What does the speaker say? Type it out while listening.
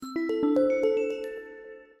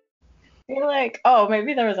feel like, oh,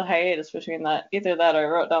 maybe there was a hiatus between that. Either that or I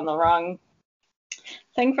wrote down the wrong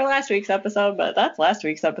thing for last week's episode, but that's last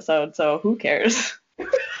week's episode, so who cares?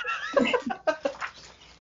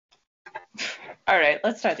 All right,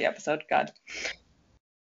 let's start the episode. God.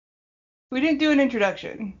 We didn't do an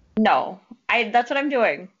introduction. No, that's what I'm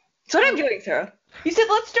doing. That's what I'm doing, Sarah. You said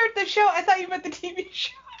let's start the show. I thought you meant the TV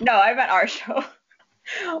show. No, I meant our show.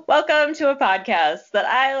 Welcome to a podcast that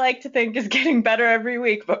I like to think is getting better every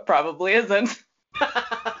week, but probably isn't.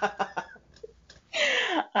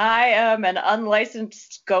 I am an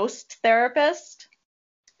unlicensed ghost therapist,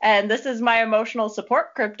 and this is my emotional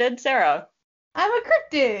support cryptid, Sarah. I'm a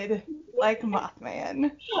cryptid, like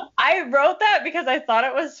Mothman. I wrote that because I thought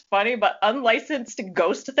it was funny, but unlicensed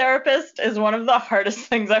ghost therapist is one of the hardest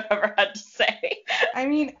things I've ever had to say. I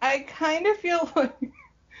mean, I kind of feel like,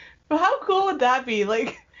 but how cool would that be?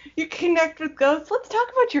 Like, you connect with ghosts. Let's talk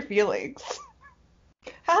about your feelings.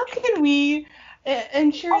 How can we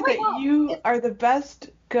ensure that you are the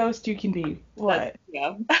best ghost you can be? What?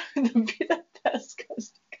 Yeah, be the best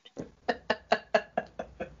ghost.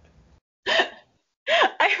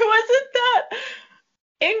 Wasn't that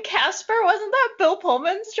in Casper? Wasn't that Bill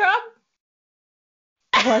Pullman's job?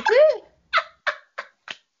 Was it?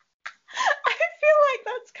 I feel like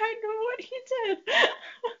that's kind of what he did.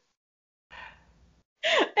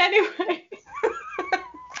 Anyway.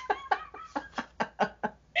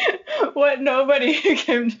 What nobody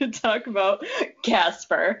came to talk about,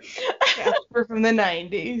 Casper. Casper from the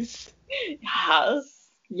 90s. Yes.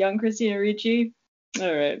 Young Christina Ricci.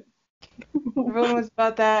 All right. Everyone was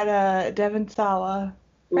about that Devon Sawa.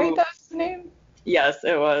 Right? That was his name? Yes,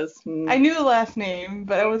 it was. I knew the last name,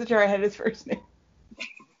 but I wasn't sure I had his first name.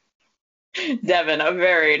 Devon, a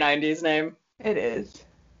very 90s name. It is.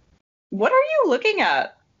 What are you looking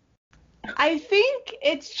at? I think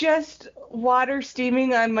it's just water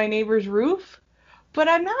steaming on my neighbor's roof, but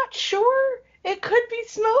I'm not sure. It could be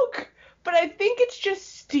smoke, but I think it's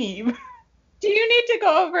just steam. Do you need to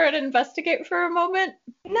go over and investigate for a moment?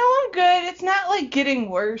 No, I'm good. It's not like getting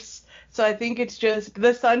worse. So I think it's just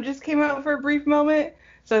the sun just came out for a brief moment.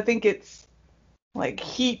 So I think it's like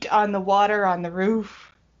heat on the water on the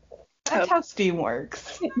roof. That's how steam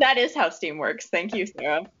works. That is how steam works. Thank you,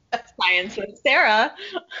 Sarah. Science with Sarah.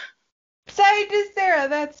 Scientist Sarah,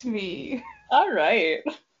 that's me. All right.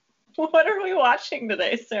 What are we watching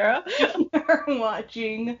today, Sarah? We're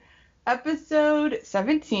watching episode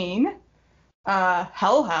 17.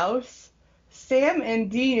 Hell House. Sam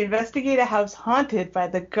and Dean investigate a house haunted by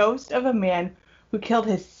the ghost of a man who killed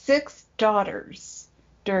his 6 daughters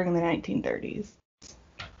during the 1930s.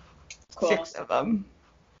 Cool. 6 of them.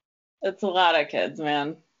 It's a lot of kids,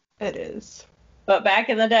 man. It is. But back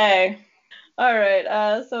in the day. All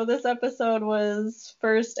right, so this episode was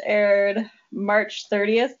first aired March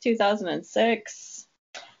 30th, 2006.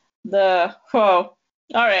 All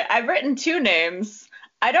right, I've written 2 names.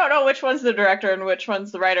 I don't know which one's the director and which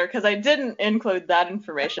one's the writer because I didn't include that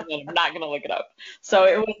information and I'm not going to look it up. So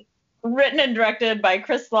it was written and directed by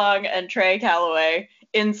Chris Long and Trey Calloway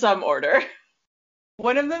in some order.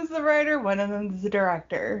 One of them's the writer, one of them's the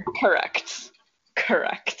director. Correct.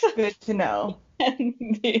 Good to know.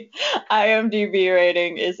 And the IMDb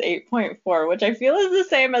rating is 8.4, which I feel is the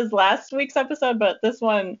same as last week's episode, but this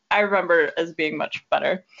one I remember as being much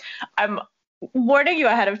better. I'm warning you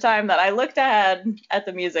ahead of time that I looked ahead at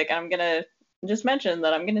the music, and I'm going to just mention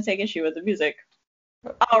that I'm going to take issue with the music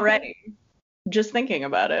already, just thinking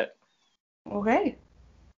about it. Okay.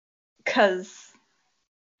 Because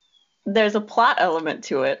there's a plot element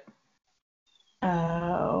to it.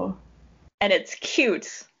 Oh. And it's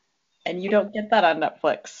cute, and you don't get that on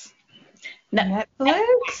Netflix.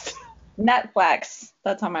 Netflix? Netflix.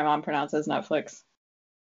 That's how my mom pronounces Netflix.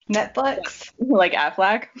 Netflix? Like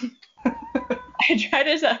Affleck. I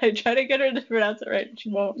try to get her to pronounce it right, and she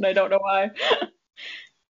won't, and I don't know why.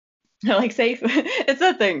 Like safe. It's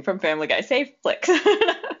a thing from Family Guy. Safe flicks.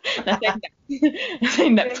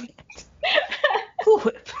 Netflix.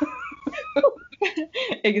 Flip.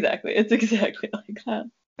 Exactly. It's exactly like that.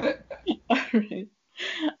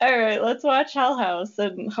 All right. Let's watch Hell House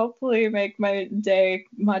and hopefully make my day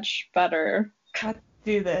much better. Let's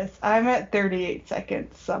do this. I'm at 38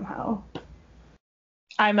 seconds somehow.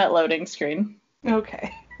 I'm at loading screen.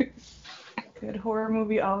 Okay. Good horror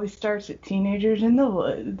movie always starts with teenagers in the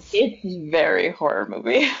woods. It's very horror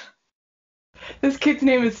movie. This kid's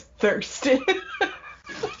name is Thurston.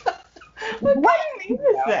 What kind of name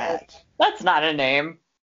is that? That's not a name.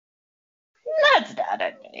 That's not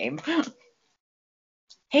a name.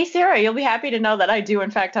 Hey, Sarah, you'll be happy to know that I do, in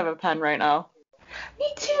fact, have a pen right now. Me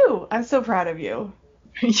too. I'm so proud of you.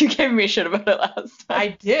 You gave me shit about it last time. I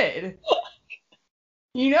did.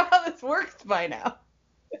 You know how this works by now.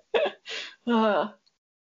 Is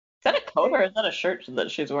that a coat or is that a shirt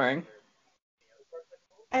that she's wearing?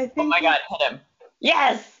 I Oh think my god, hit him.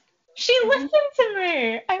 Yes! She listened to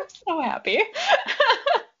me! I'm so happy.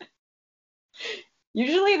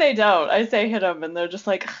 Usually they don't. I say hit him and they're just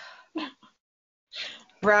like,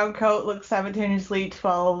 brown coat looks simultaneously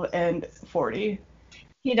 12 and 40.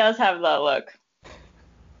 he does have that look.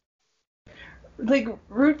 Like,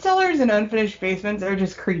 root cellars and unfinished basements are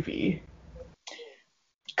just creepy.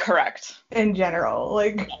 Correct. In general.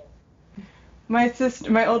 Like, my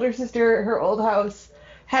older sister, her old house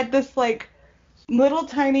had this, like, little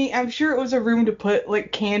tiny, I'm sure it was a room to put,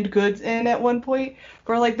 like, canned goods in at one point,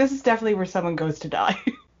 where, like, this is definitely where someone goes to die.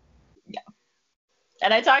 Yeah.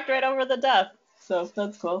 And I talked right over the death, so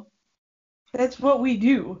that's cool. That's what we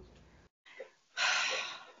do.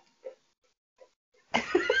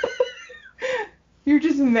 You're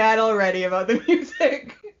just mad already about the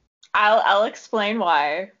music. I'll explain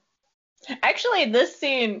why. Actually, this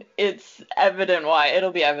scene, it's evident why.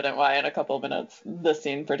 It'll be evident why in a couple of minutes. This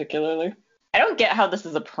scene particularly. I don't get how this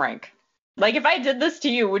is a prank. Like, if I did this to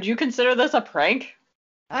you, would you consider this a prank?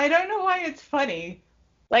 I don't know why it's funny.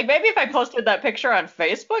 Like, maybe if I posted that picture on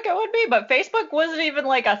Facebook, it would be, but Facebook wasn't even,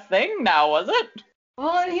 like, a thing now, was it?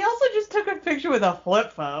 Well, and he also just took a picture with a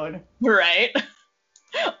flip phone. Right?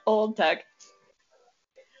 Old tech.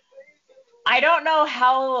 I don't know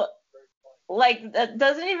how, like, that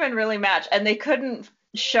doesn't even really match. And they couldn't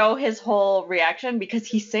show his whole reaction because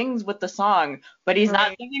he sings with the song, but he's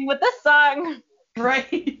not singing with this song. Right.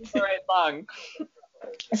 It's the right song.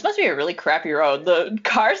 It's supposed to be a really crappy road. The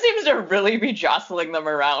car seems to really be jostling them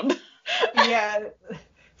around. Yeah.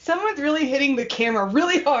 Someone's really hitting the camera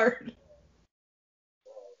really hard.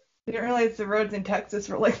 I didn't realize the roads in Texas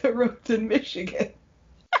were like the roads in Michigan.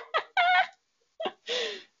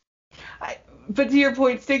 But to your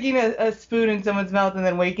point, sticking a spoon in someone's mouth and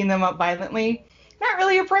then waking them up violently, not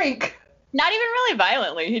really a prank. Not even really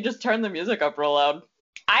violently. He just turned the music up real loud.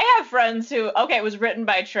 I have friends who, okay, it was written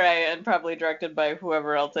by Trey and probably directed by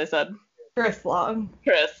whoever else I said. Chris Long.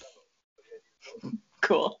 Chris.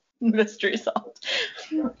 Cool. Mystery solved.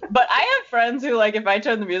 But I have friends who, like, if I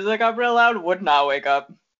turn the music up real loud, would not wake up.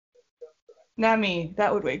 Not me.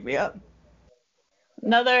 That would wake me up.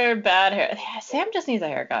 Another bad hair. Sam just needs a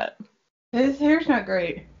haircut. His hair's not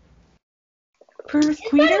great. Is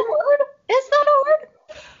that a word? Is that a word?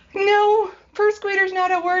 No, persqueater's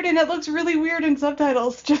not a word, and it looks really weird in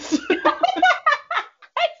subtitles. Just. I forgot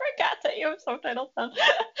that you have subtitles on.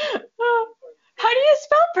 How do you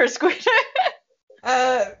spell persqueater?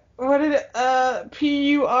 What did it?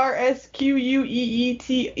 Pursqueeter?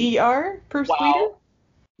 Persqueater? Wow.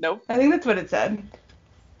 Nope. I think that's what it said.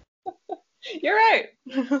 You're right.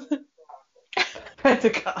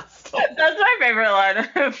 Pentecostal. That's my favorite line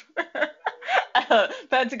of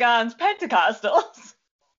Pentagon's Pentecostals.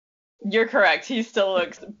 You're correct. He still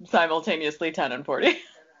looks simultaneously 10 and 40.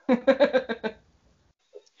 I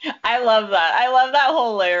love that. I love that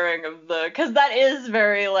whole layering of because that is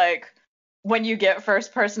very, like, when you get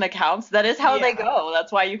first person accounts, that is how they go.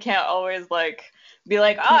 That's why you can't always, like, be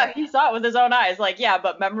like, he saw it with his own eyes. Like, yeah,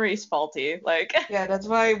 but memory's faulty. Like. Yeah, that's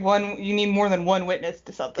why you need more than one witness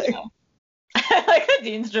to something. Yeah. Like the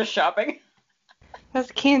Dean's just shopping. That's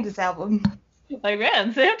a Kansas album. Like,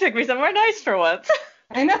 man, Sam took me somewhere nice for once.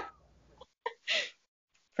 I know.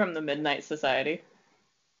 From the Midnight Society.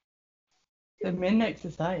 The Midnight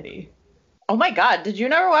Society. Oh my god, did you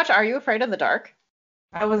never watch Are You Afraid of the Dark?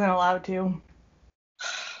 I wasn't allowed to.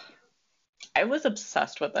 I was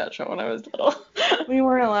obsessed with that show when I was little. We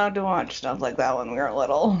weren't allowed to watch stuff like that when we were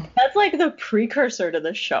little. That's like the precursor to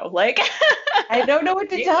this show. Like, I don't know what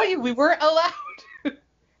to tell you. We weren't allowed.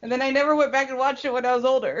 And then I never went back and watched it when I was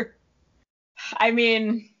older. I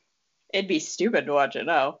mean, it'd be stupid to watch it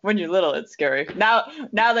now. When you're little, it's scary. Now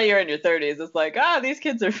that you're in your 30s, it's like, these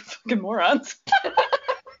kids are fucking morons.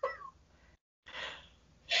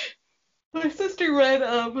 My sister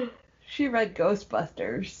read, she read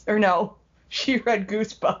Ghostbusters. Or no, she read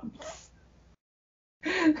Goosebumps.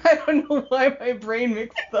 I don't know why my brain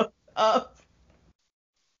mixed those up.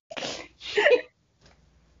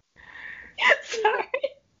 Sorry.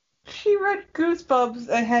 She read Goosebumps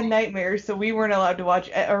and had nightmares, so we weren't allowed to watch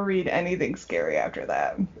or read anything scary after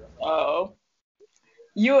that. Oh.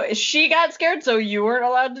 She got scared, so you weren't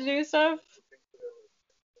allowed to do stuff?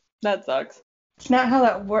 That sucks. It's not how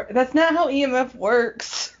that works. That's not how EMF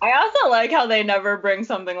works. I also like how they never bring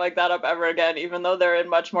something like that up ever again, even though they're in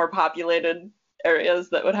much more populated areas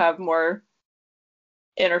that would have more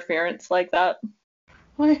interference like that.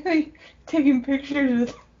 Why are they taking pictures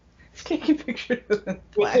with... Taking pictures with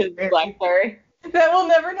Blackberry. Blackberry. That will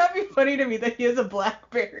never not be funny to me that he has a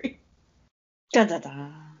BlackBerry. Dun, dun,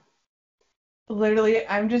 dun. Literally,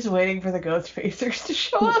 I'm just waiting for the ghost facers to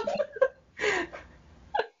show up.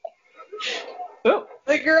 Oh.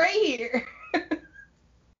 Like right here.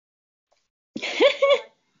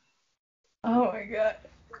 Oh my god.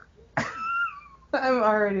 I'm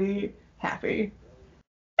already happy.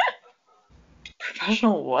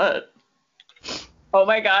 Professional what? Oh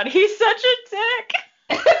my god, he's such a dick.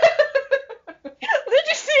 Did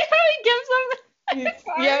you see how he gives him the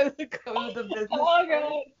card? Yeah, the code of the business. Oh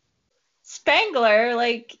god. Spangler,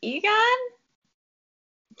 like Egon?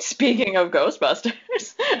 Speaking of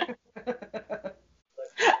Ghostbusters.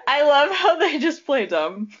 I love how they just play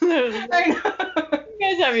dumb. I know.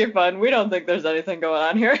 You guys have your fun. We don't think there's anything going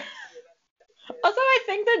on here. Also, I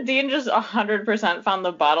think that Dean just 100% found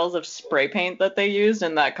the bottles of spray paint that they used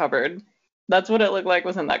in that cupboard. That's what it looked like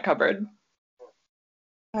was in that cupboard.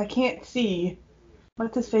 I can't see.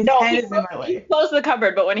 What's his face? No, Head he is in my he way. closed the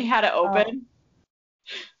cupboard, but when he had it open,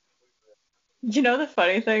 you know the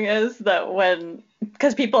funny thing is that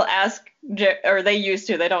because people ask, or they used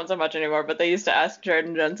to, they don't so much anymore, but they used to ask Jared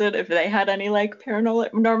and Jensen if they had any like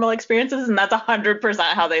paranormal experiences, and that's 100%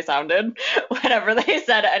 how they sounded whenever they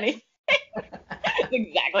said anything.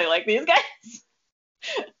 Exactly like these guys.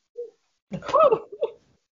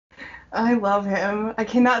 I love him. I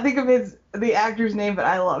cannot think of the actor's name, but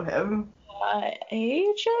I love him.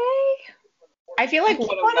 AJ? I feel like I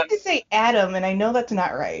wanted to say Adam, and I know that's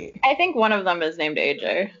not right. I think one of them is named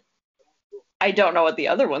AJ. I don't know what the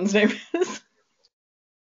other one's name is.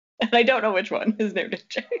 And I don't know which one is named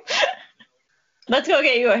AJ. Let's go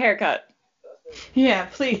get you a haircut. Yeah,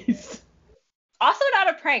 please. Also not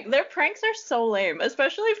a prank. Their pranks are so lame,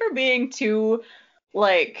 especially for being two,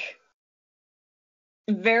 like,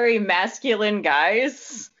 very masculine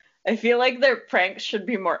guys. I feel like their pranks should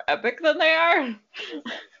be more epic than they are.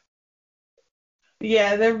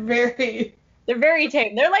 Yeah, they're very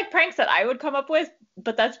tame. They're like pranks that I would come up with,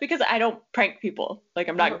 but that's because I don't prank people. Like,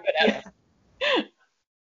 I'm not good at it.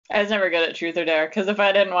 I was never good at truth or dare, because if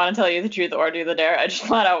I didn't want to tell you the truth or do the dare, I just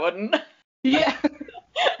flat out wouldn't. Yeah.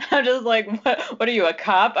 I'm just like, what are you, a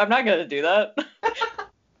cop? I'm not gonna do that.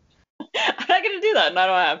 I'm not gonna do that, and I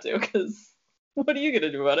don't have to, because what are you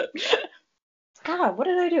gonna do about it? God, what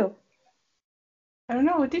did I do? I don't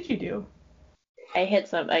know. What did you do? I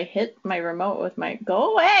hit my remote with my,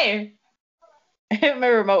 go away! I hit my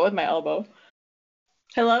remote with my elbow.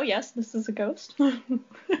 Hello, yes, this is a ghost.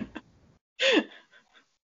 It's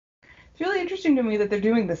really interesting to me that they're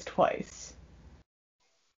doing this twice.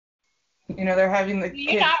 You know, they're having the Do you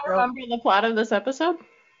kids not remember the plot of this episode?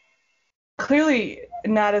 Clearly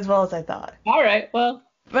not as well as I thought. All right, well.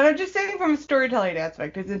 But I'm just saying from a storytelling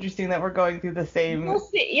aspect, it's interesting that we're going through the same. You'll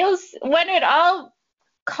see, when it all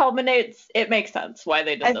culminates, it makes sense why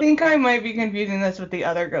they did I this. think I might be confusing this with the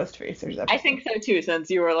other Ghost Facers episode. I think so too, since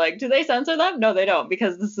you were like, do they censor them? No, they don't,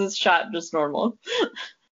 because this is shot just normal.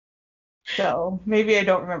 So maybe I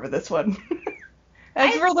don't remember this one.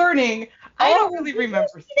 As we're learning, I don't really remember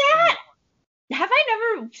that. Have I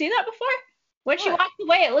never seen that before? When she walks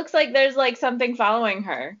away, it looks like there's like something following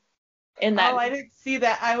her in that. Oh, I didn't see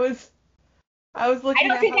that. I was looking.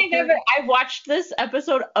 I don't think I've watched this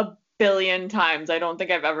episode a billion times. I don't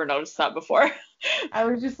think I've ever noticed that before. I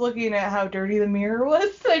was just looking at how dirty the mirror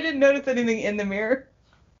was. I didn't notice anything in the mirror.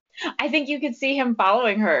 I think you could see him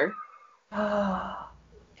following her.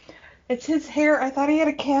 It's his hair. I thought he had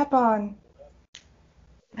a cap on.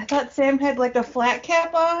 I thought Sam had like a flat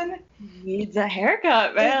cap on. He needs a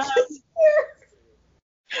haircut, man.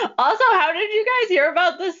 Also, how did you guys hear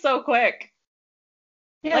about this so quick?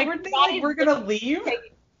 Yeah, like, we're thinking we're gonna leave.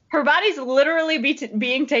 Her body's literally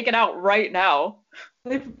being taken out right now.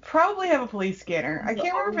 They probably have a police scanner. I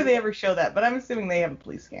can't remember if they ever show that, but I'm assuming they have a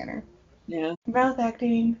police scanner. Yeah. Mouth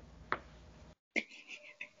acting.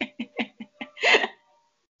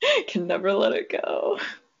 Can never let it go.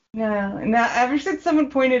 No, now ever since someone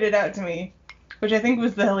pointed it out to me, which I think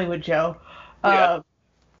was the Hollywood Joe, I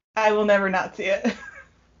will never not see it.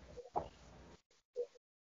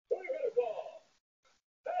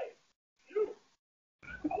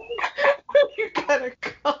 You gotta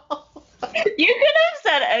call. You could have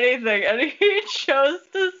said anything, and he chose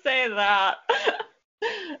to say that.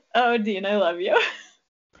 Oh, Dean, I love you.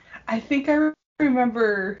 I think I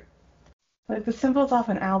remember, like, the symbol's off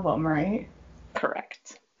an album, right?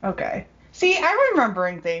 Correct. Okay. See, I'm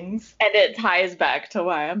remembering things. And it ties back to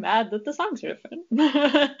why I'm mad that the songs are different.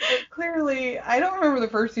 Clearly, I don't remember the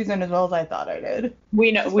first season as well as I thought I did.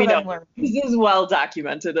 We know. This is well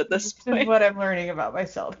documented at this point. This is what I'm learning about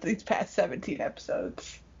myself these past 17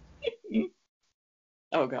 episodes.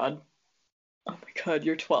 Oh, God. Oh my god,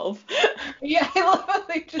 you're 12. Yeah, I love how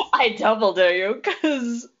they just I double dare you,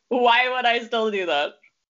 because why would I still do that?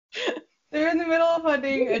 they're in the middle of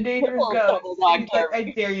hunting a dangerous Triple ghost. double And dog he's like, dare I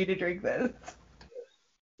me. dare you to drink this.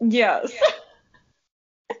 Yes.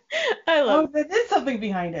 I love Oh, it. there is something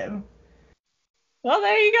behind him. Well,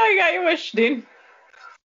 there you go. You got your wish, Dean.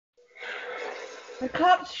 The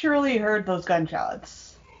cops surely heard those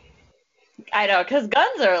gunshots. I know, because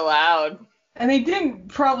guns are loud. And they didn't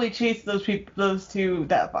probably chase those two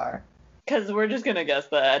that far. Because we're just going to guess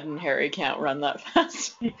that Ed and Harry can't run that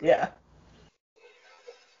fast. Yeah.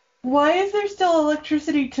 Why is there still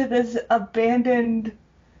electricity to this abandoned...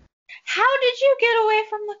 How did you get away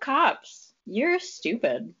from the cops? You're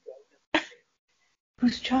stupid.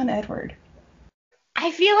 Who's John Edward?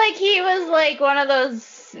 I feel like he was like one of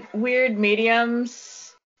those weird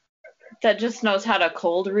mediums that just knows how to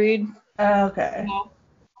cold read. Okay.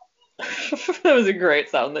 That was a great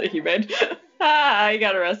sound that he made. He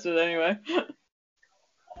got arrested anyway.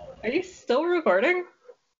 Are you still recording?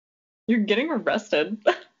 You're getting arrested.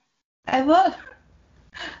 I love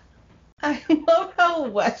how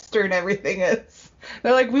Western everything is.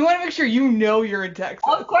 They're like, we want to make sure you know you're in Texas.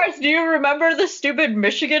 Of course, do you remember the stupid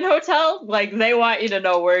Michigan hotel? Like, they want you to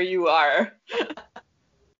know where you are.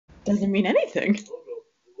 Doesn't mean anything.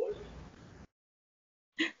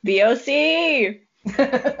 VOC!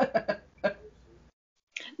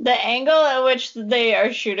 The angle at which they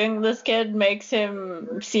are shooting this kid makes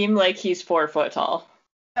him seem like he's 4 foot tall.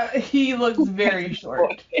 He looks very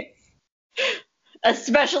short.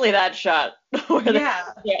 Especially that shot where they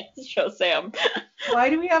show Sam.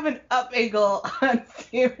 Why do we have an up angle on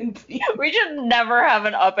Sam and Dean? We should never have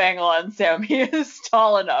an up angle on Sam. He is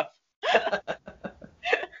tall enough.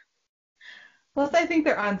 Plus, I think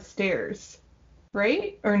they're on stairs,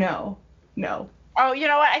 right? Or no? No. Oh, you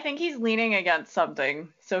know what? I think he's leaning against something,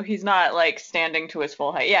 so he's not like standing to his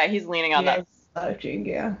full height. Yeah, he's leaning on that. Slouching,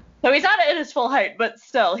 yeah. So he's not at his full height, but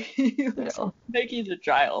still, he looks like he's a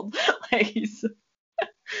child. Like he's.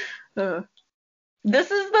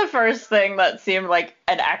 This is the first thing that seemed like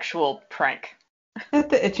an actual prank.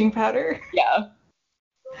 The itching powder? Yeah.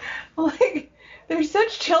 Like, they're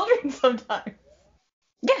such children sometimes.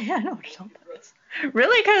 Yeah, I know what a tulpa is.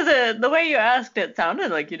 Really? Because the way you asked it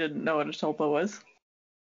sounded like you didn't know what a tulpa was.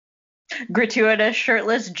 Gratuitous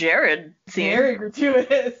shirtless Jared scene. Very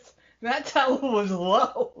gratuitous. That towel was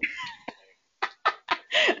low.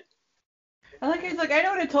 I like he's like, I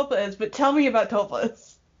know what a tulpa is, but tell me about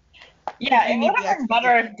tulpas. Yeah, it would have been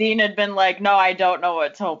better if Dean had been like, no, I don't know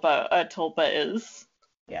what a tulpa is.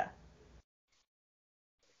 Yeah.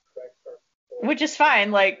 Which is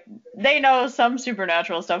fine. Like, they know some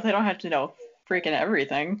supernatural stuff. They don't have to know freaking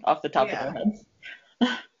everything off the top of their heads.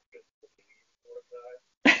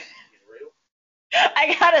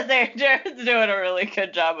 I gotta say, Jared's doing a really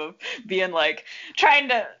good job of being like, trying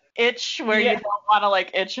to itch where you don't want to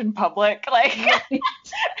like itch in public. Like,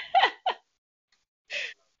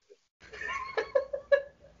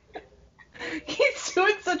 he's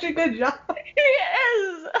doing such a good job. He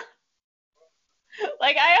is.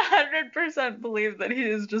 Like, I 100% believe that he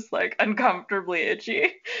is just like uncomfortably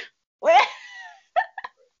itchy.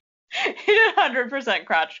 He did 100%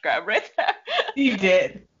 crotch grab right there. He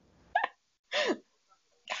did.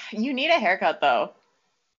 You need a haircut though.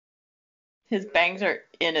 His bangs are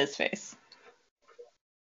in his face.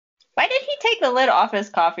 Why did he take the lid off his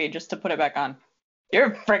coffee just to put it back on? You're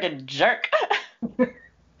a friggin' jerk.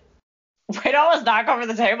 Wait, almost knock over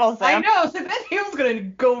the table, Sam. I know, so that table's gonna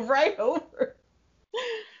go right over.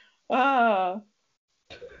 I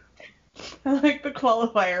like the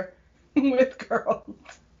qualifier with girls.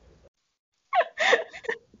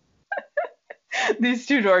 These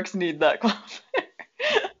two dorks need that qualifier.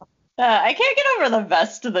 I can't get over the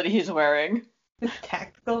vest that he's wearing. His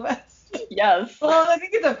tactical vest? Yes. Well, I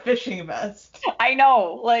think it's a fishing vest. I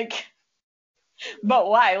know, like, but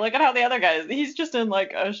why? Look at how the other guy is. He's just in,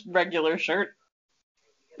 like, a regular shirt.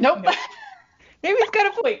 Nope. Maybe he's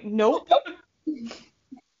got a point. Nope.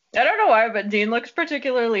 I don't know why, but Dean looks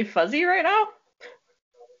particularly fuzzy right now.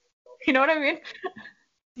 You know what I mean?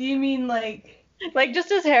 Do you mean, like... Like, just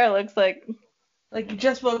his hair looks like... Like you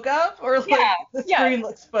just woke up? Or, like, the screen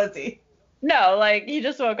looks fuzzy? No, like, he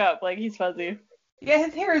just woke up. Like, he's fuzzy. Yeah,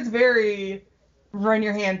 his hair is very run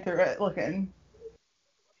your hand through it looking.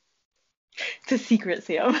 It's a secret,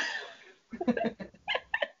 Sam.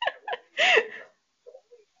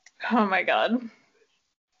 Oh my god.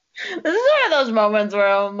 This is one of those moments where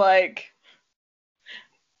I'm like...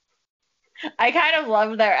 I kind of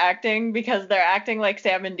love their acting because they're acting like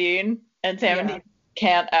Sam and Dean, and Sam and Dean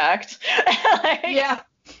can't act. Like, yeah.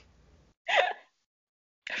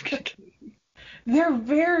 They're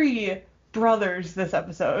very brothers this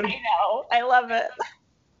episode. I know. I love it.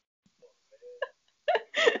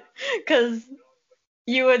 Because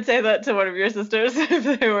you would say that to one of your sisters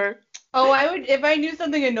if they were. Oh, I would, if I knew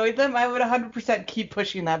something annoyed them, I would 100% keep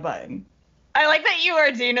pushing that button. I like that you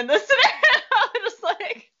are Dean in this scenario. Just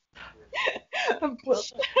like.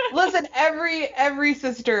 Listen, every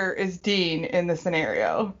sister is Dean in the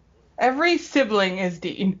scenario. Every sibling is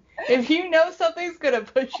Dean. If you know something's gonna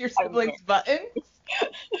push your sibling's buttons,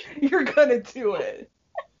 you're gonna do it.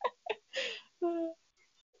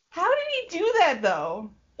 How did he do that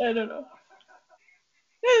though? I don't know.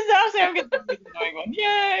 This is how Sam gets the annoying one.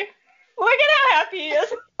 Yay! Look at how happy he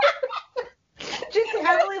is. Just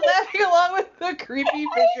happily laughing along with the creepy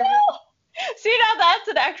fisherman. See, now that's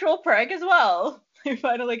an actual prank as well. We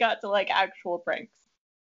finally got to like actual pranks.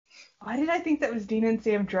 Why did I think that was Dean and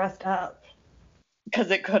Sam dressed up?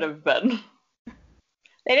 Because it could have been.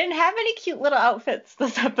 They didn't have any cute little outfits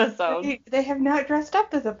this episode. They have not dressed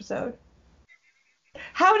up this episode.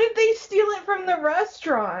 How did they steal it from the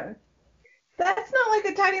restaurant? That's not like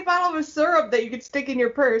a tiny bottle of syrup that you could stick in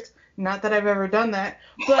your purse. Not that I've ever done that,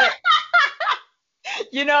 but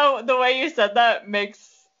You know, the way you said that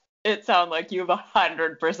makes it sound like you've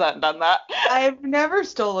 100% done that. I've never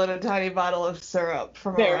stolen a tiny bottle of syrup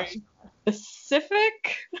from a Very restaurant.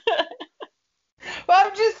 specific. Well,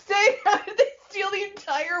 I'm just saying, how did they steal the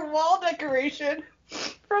entire wall decoration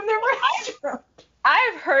from the restaurant?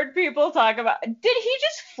 I've heard people talk about. Did he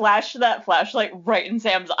just flash that flashlight right in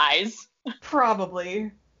Sam's eyes?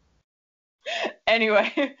 Probably.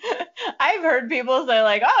 Anyway, I've heard people say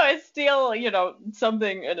like, "Oh, it's steal,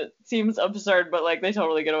 something," and it seems absurd, but like they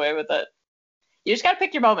totally get away with it. You just gotta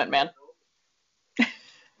pick your moment, man.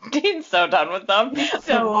 Dean's so done with them.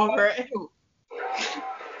 So over it.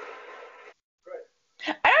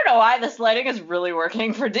 I don't know why this lighting is really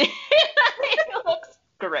working for Dean. He looks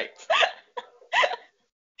great.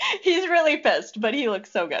 He's really pissed, but he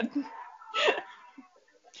looks so good.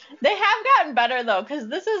 They have gotten better though, because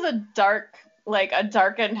this is a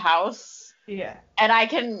darkened house. Yeah. And I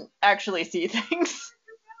can actually see things.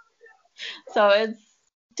 So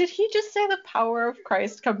did he just say the power of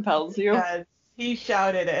Christ compels you? Yes, he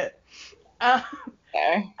shouted it.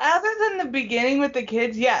 Okay. Other than the beginning with the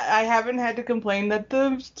kids, yeah, I haven't had to complain that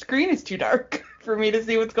the screen is too dark for me to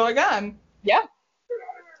see what's going on. Yeah.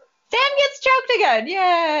 Sam gets choked again.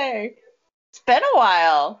 Yay. It's been a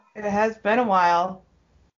while. It has been a while.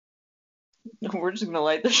 We're just going to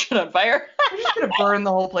light this shit on fire. We're just going to burn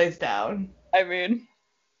the whole place down. I mean,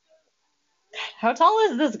 how tall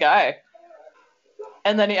is this guy?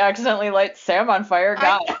 And then he accidentally lights Sam on fire.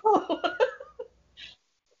 God.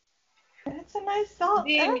 That's a nice song.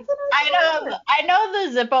 I know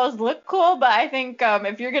the Zippos look cool, but I think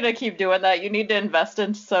if you're gonna keep doing that, you need to invest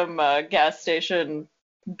in some gas station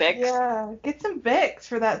Bics. Yeah, get some Bics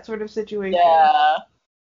for that sort of situation. Yeah.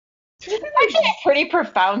 It's actually a pretty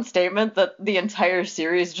profound statement that the entire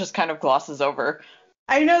series just kind of glosses over.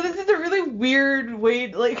 I know, this is a really weird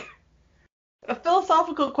way, like, a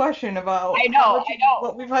philosophical question about I know.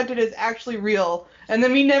 what we've hunted is actually real, and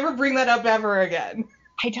then we never bring that up ever again.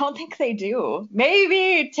 I don't think they do.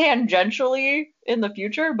 Maybe tangentially in the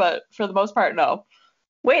future, but for the most part, no.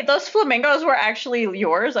 Wait, those flamingos were actually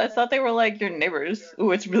yours? I thought they were like your neighbors.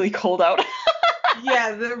 Ooh, it's really cold out.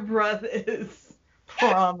 Yeah, their breath is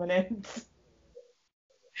prominent.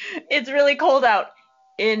 It's really cold out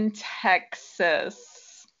in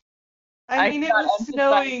Texas. I mean, it was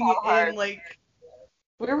snowing in, like,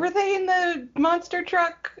 where were they in the monster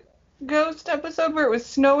truck ghost episode where it was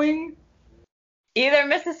snowing? Either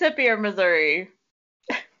Mississippi or Missouri.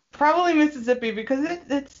 Probably Mississippi because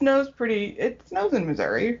it snows in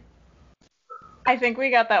Missouri. I think we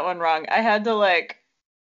got that one wrong. I had to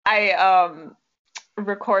I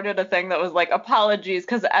recorded a thing that was like apologies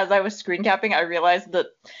because as I was screen capping, I realized that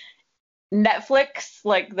Netflix,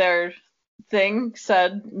 like their thing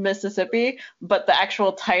said Mississippi, but the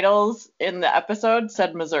actual titles in the episode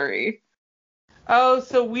said Missouri. Oh,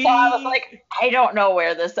 so I was like, I don't know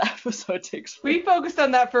where this episode takes place. We focused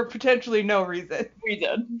on that for potentially no reason. We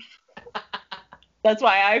did. That's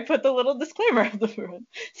why I put the little disclaimer at the front.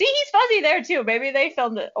 See, he's fuzzy there too. Maybe they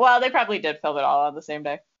filmed it. Well, they probably did film it all on the same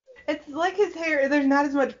day. It's like his hair. There's not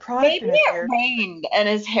as much product in his hair. Maybe it rained and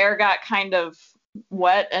his hair got kind of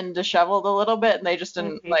wet and disheveled a little bit, and they just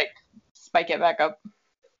didn't spike it back up.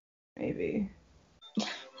 Maybe.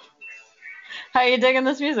 How are you digging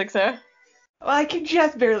this music, sir? Well, I can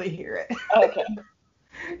just barely hear it. Okay.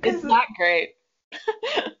 It's not great.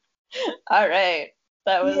 All right.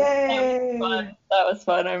 That was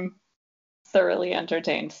fun. I'm thoroughly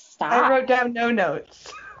entertained. Stop. I wrote down no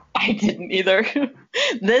notes. I didn't either.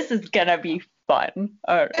 This is gonna be fun.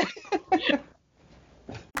 All right.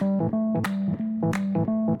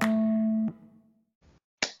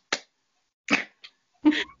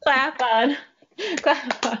 Clap on.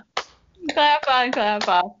 Clap on. Clap on. Clap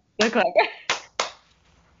on. The clapper.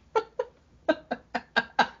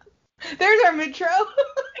 There's our intro.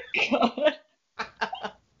 God.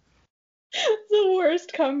 The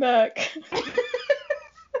worst comeback.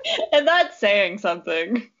 And that's saying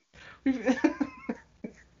something.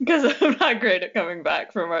 Because I'm not great at coming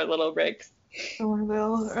back from our little breaks. Our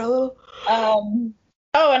little.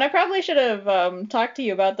 Oh, and I probably should have talked to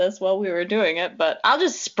you about this while we were doing it, but I'll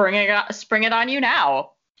just spring it on you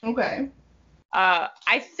now. Okay.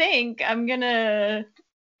 I think I'm gonna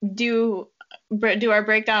do our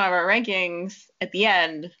breakdown of our rankings at the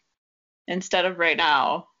end instead of right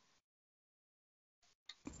now.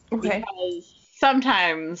 Okay. Because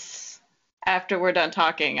sometimes after we're done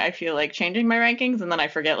talking, I feel like changing my rankings and then I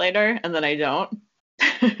forget later and then I don't.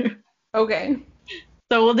 Okay.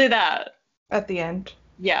 So we'll do that. At the end.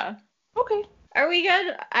 Yeah. Okay. Are we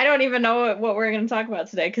good? I don't even know what we're going to talk about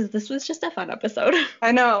today because this was just a fun episode.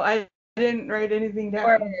 I know. I didn't write anything down.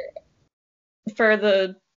 Or for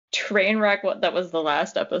the train wreck, that was the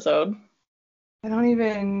last episode. I don't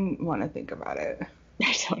even want to think about it.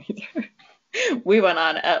 I don't either. We went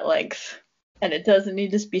on at length, and it doesn't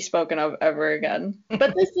need to be spoken of ever again.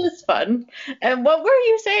 But this is fun. And what were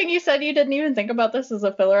you saying? You said you didn't even think about this as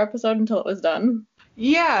a filler episode until it was done.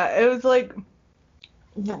 Yeah, it was like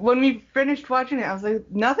when we finished watching it, I was like,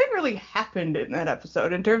 nothing really happened in that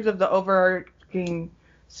episode in terms of the overarching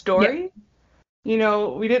story. Yep. You know,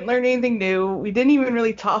 we didn't learn anything new. We didn't even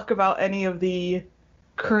really talk about any of the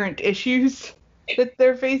current issues that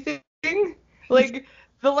they're facing. Like,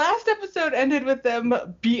 the last episode ended with them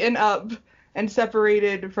beaten up and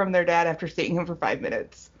separated from their dad after seeing him for 5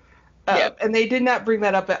 minutes. Yep. And they did not bring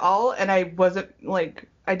that up at all, and I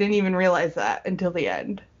didn't even realize that until the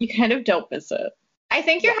end. You kind of don't miss it. I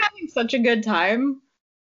think you're having such a good time.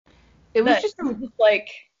 It was just like,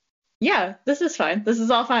 yeah, this is fine. This is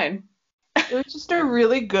all fine. It was just a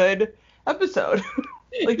really good episode.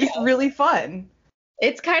 Just really fun.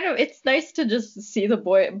 It's nice to just see the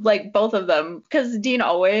boy, like both of them, because Dean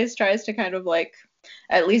always tries to kind of like,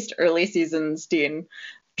 at least early seasons, Dean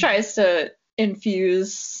tries to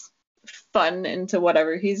infuse fun into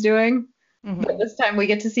whatever he's doing. Mm-hmm. But this time we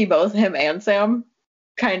get to see both him and Sam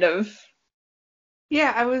kind of.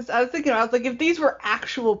 Yeah, I was thinking, if these were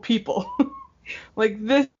actual people, like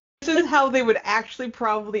this is how they would actually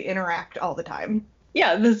probably interact all the time.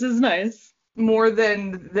 Yeah, this is nice. More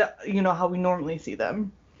than how we normally see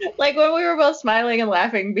them. Like when we were both smiling and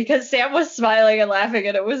laughing because Sam was smiling and laughing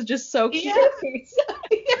and it was just so cute. Yeah.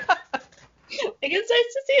 Like, it's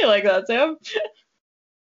nice to see you like that, Sam.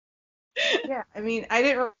 Yeah, I mean, I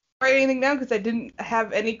didn't write anything down because I didn't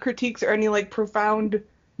have any critiques or any like profound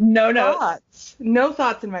thoughts. No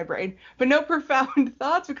thoughts in my brain, but no profound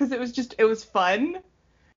thoughts because it was fun.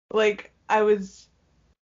 Like I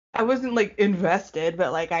wasn't like invested,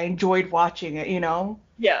 but like I enjoyed watching it, you know?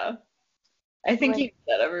 Yeah. I think you do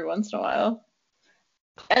that every once in a while.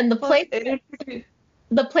 And the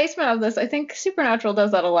placement of this, I think Supernatural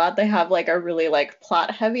does that a lot. They have like a really like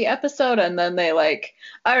plot heavy episode and then they like,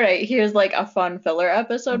 all right, here's like a fun filler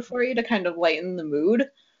episode for you to kind of lighten the mood.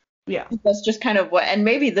 Yeah. That's just kind of and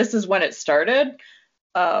maybe this is when it started.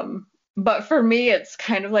 But for me, it's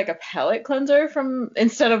kind of like a palate cleanser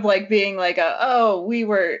instead of like being like we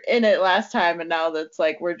were in it last time and now that's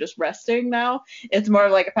like we're just resting now. It's more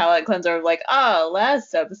like a palate cleanser of like,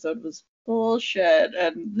 last episode was bullshit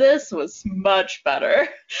and this was much better.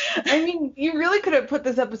 I mean, you really could have put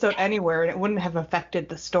this episode anywhere and it wouldn't have affected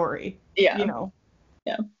the story. Yeah. You know?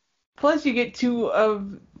 Yeah. Plus, you get two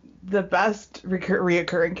of the best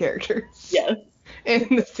reoccurring characters. Yes.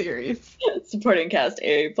 In the series. Supporting cast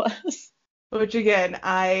A+. Which again,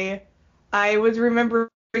 I was remembering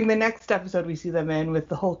the next episode we see them in with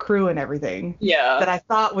the whole crew and everything. Yeah. That I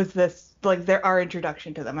thought was this, like, our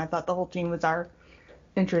introduction to them. I thought the whole team was our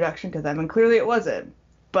introduction to them, and clearly it wasn't.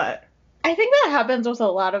 But I think that happens with a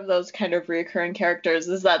lot of those kind of recurring characters,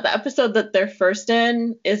 is that the episode that they're first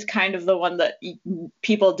in is kind of the one that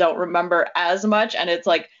people don't remember as much, and it's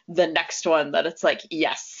like the next one that it's like,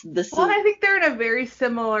 yes, this is... Well, I think they're in a very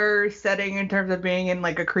similar setting in terms of being in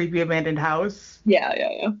like a creepy abandoned house.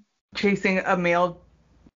 Yeah. Chasing a male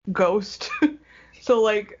ghost. So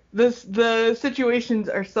like the situations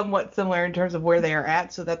are somewhat similar in terms of where they are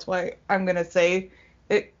at, so that's why I'm gonna say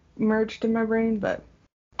it merged in my brain, but...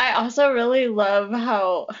 I also really love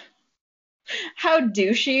how how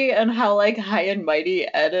douchey and how like high and mighty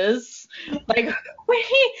Ed is. Like when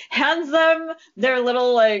he hands them their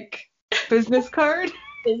little like Business card.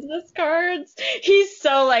 business cards, he's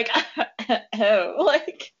so like oh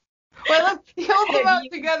like Well, he holds them out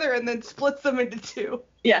together and then splits them into two.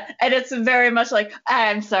 yeah, and it's very much like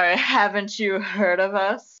I'm sorry, haven't you heard of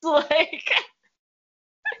us? Like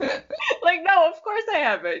no, of course I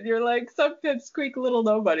haven't. You're like some pipsqueak little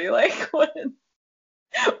nobody. Like what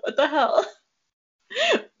the hell?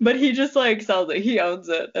 But he just like sells it. He owns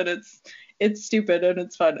it, and it's stupid and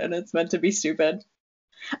it's fun and it's meant to be stupid.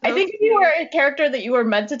 I think if you were a character that you were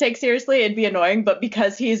meant to take seriously, it'd be annoying. But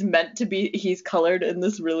because he's meant to be, he's colored in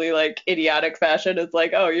this really like idiotic fashion. It's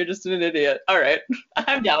like, oh, you're just an idiot. All right,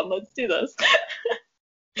 I'm down. Let's do this.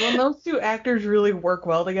 Well, those two actors really work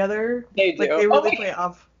well together. They do. Like they really play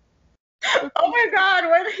off. Oh my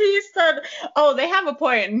God, when he said, oh, they have a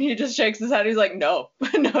point, and he just shakes his head. He's like, no,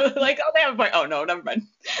 no, like, oh, they have a point. Oh no, never mind.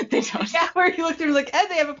 They don't. Yeah, where he looked at him like, Ed,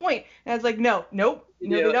 they have a point. And I was like, no, nope,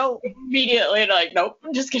 no, they don't. Immediately, like, nope,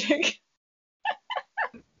 I'm just kidding.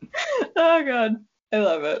 Oh God, I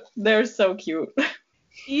love it. They're so cute.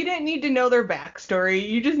 You didn't need to know their backstory.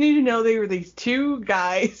 You just need to know they were these two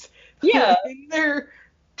guys Yeah. in their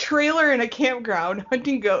trailer in a campground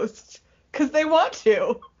hunting ghosts because they want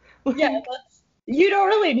to. Yeah, you don't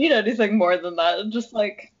really need anything more than that. Just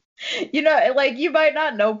like, like you might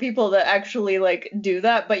not know people that actually like do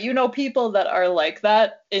that, but you know people that are like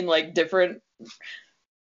that in like different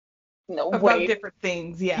About ways. different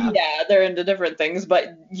things, yeah. Yeah, they're into different things,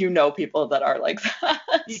 but you know people that are like that.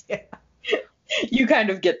 Yeah. You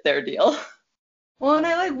kind of get their deal. Well,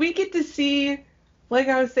 and we get to see, like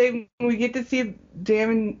I was saying, we get to see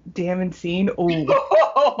damn scene. Oh.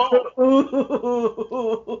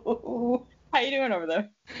 How you doing over there?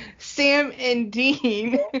 Sam and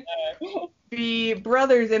Dean be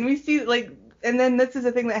brothers, and we see and then this is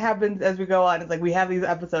the thing that happens as we go on. It's like we have these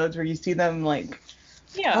episodes where you see them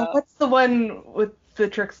Yeah. What's the one with the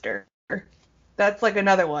trickster? That's like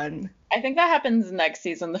another one. I think that happens next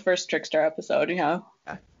season, the first Trickster episode, yeah.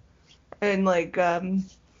 And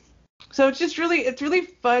so it's really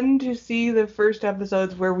fun to see the first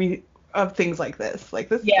episodes of things like this. Like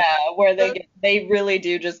this. Yeah, where they really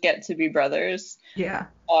do just get to be brothers. Yeah.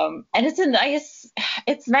 And it's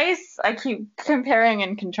nice. I keep comparing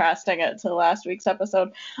and contrasting it to last week's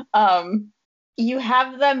episode. You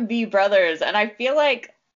have them be brothers, and I feel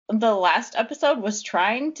like the last episode was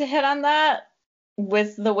trying to hit on that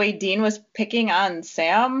with the way Dean was picking on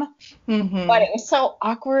Sam, but it was so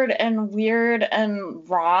awkward and weird and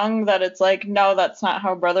wrong that it's like, no, that's not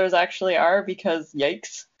how brothers actually are, because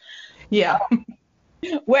yikes. Yeah.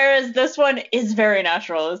 Whereas this one is very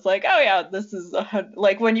natural. It's like, oh yeah, this is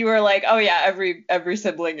like when you were like, oh yeah, every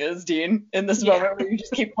sibling is Dean in this moment where you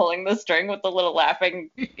just keep pulling the string with the little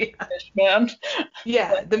laughing fish man.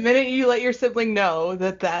 Yeah, the minute you let your sibling know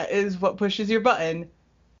that is what pushes your button,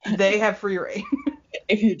 they have free reign.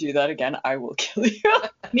 If you do that again, I will kill you.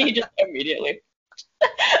 Me just immediately.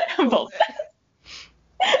 Both.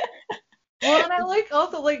 Well, and I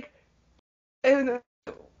also and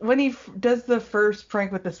when he does the first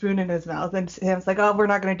prank with the spoon in his mouth, and Sam's like, oh, we're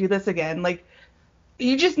not going to do this again. Like,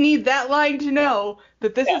 you just need that line to know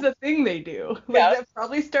that this is a thing they do. That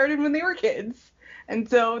probably started when they were kids. And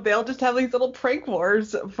so they'll just have these little prank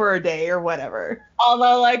wars for a day or whatever.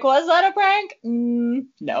 Although, was that a prank?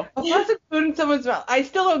 No. Unless a spoon in someone's mouth. I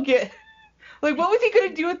still don't get... what was he going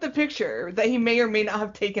to do with the picture that he may or may not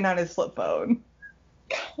have taken on his flip phone?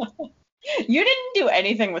 You didn't do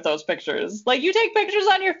anything with those pictures. You take pictures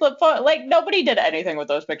on your flip phone. Nobody did anything with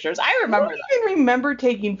those pictures. I remember that. I don't even remember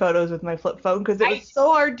taking photos with my flip phone because it was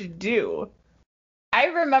so hard to do. I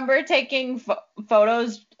remember taking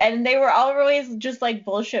photos, and they were always just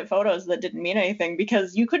bullshit photos that didn't mean anything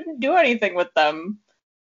because you couldn't do anything with them.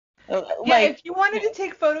 If you wanted to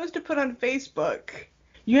take photos to put on Facebook,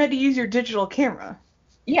 you had to use your digital camera.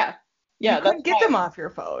 Yeah. You couldn't get them off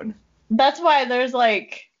your phone. That's why there's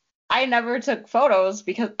I never took photos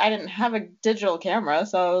because I didn't have a digital camera,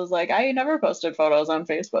 so I was like, I never posted photos on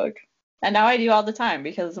Facebook. And now I do all the time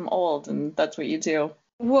because I'm old and that's what you do.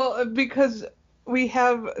 Well, because we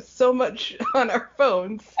have so much on our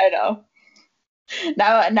phones. I know.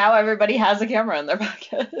 Now everybody has a camera in their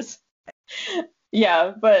pockets.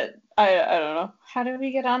 Yeah, but I don't know. How did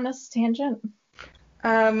we get on this tangent?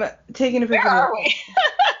 Taking a picture. Where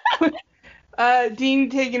are we? Dean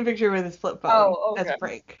taking a picture with his flip phone. Oh, okay. As a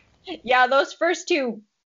prank. Yeah, those first two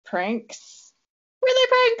pranks. Were they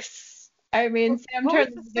pranks? I mean, Sam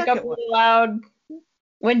turned the music up really loud.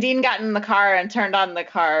 When Dean got in the car and turned on the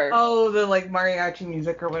car. Oh, the mariachi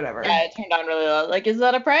music or whatever. Yeah, it turned on really loud. Is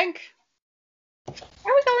that a prank? Are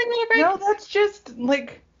we calling that a break? No, that's just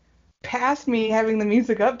like past me having the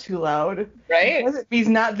music up too loud. Right? Doesn't mean he's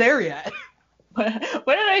not there yet. When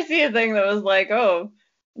did I see a thing that was like, oh,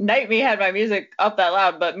 Night Me had my music up that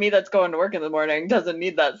loud, but me that's going to work in the morning doesn't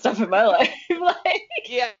need that stuff in my life. Like,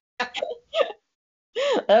 Yeah.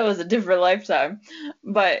 that was a different lifetime.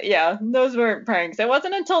 But yeah, those weren't pranks. It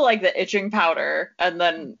wasn't until like the itching powder and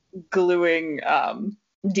then gluing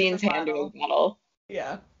Dean's hand to his bottle.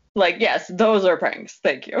 Yeah. Like, yes, those are pranks.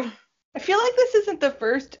 Thank you. I feel like this isn't the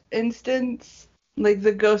first instance like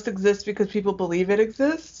the ghost exists because people believe it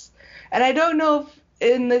exists. And I don't know if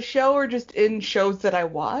in the show or just in shows that I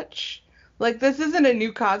watch. Like this isn't a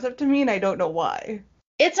new concept to me and I don't know why.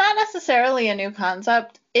 It's not necessarily a new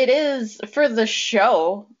concept. It is for the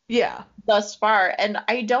show Yeah. thus far, and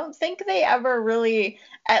I don't think they ever really,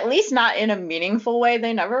 at least not in a meaningful way,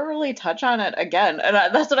 they never really touch on it again. And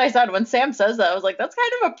that's what I said when Sam says that. I was like, that's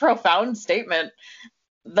kind of a profound statement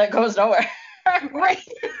that goes nowhere. Right.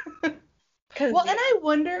 Cause, Well, and I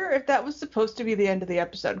wonder if that was supposed to be the end of the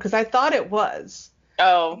episode because I thought it was.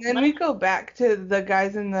 oh, And then we go back to the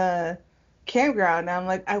guys in the campground and I'm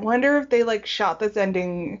like, I wonder if they like shot this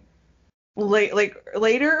ending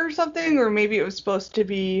later or something, or maybe it was supposed to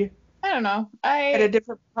be I don't know. at a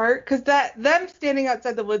different part because that them standing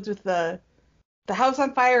outside the woods with the house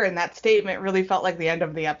on fire and that statement really felt like the end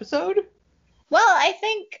of the episode. Well, I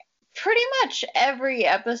think pretty much every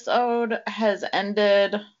episode has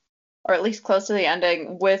ended, or at least close to the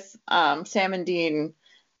ending, with Sam and Dean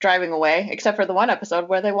driving away, except for the one episode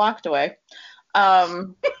where they walked away.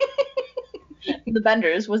 The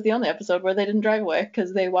Benders was the only episode where they didn't drive away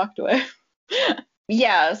because they walked away.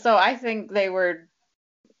 Yeah, so I think they were.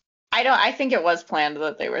 I think it was planned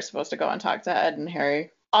that they were supposed to go and talk to Ed and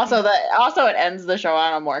Harry. Also, it ends the show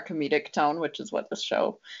on a more comedic tone, which is what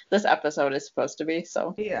this episode is supposed to be.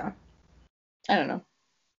 So Yeah. I don't know.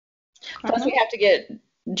 Plus, we have to get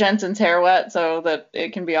Jensen's hair wet so that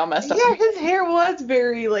it can be all messed up. Yeah, his hair was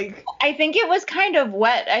very like. I think it was kind of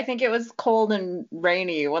wet. I think it was cold and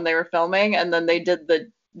rainy when they were filming, and then they did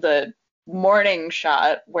the morning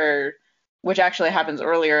shot which actually happens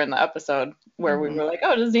earlier in the episode where we were like,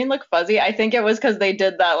 oh, does Dean look fuzzy? I think it was because they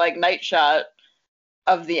did that like night shot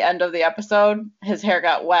of the end of the episode. His hair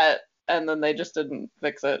got wet, and then they just didn't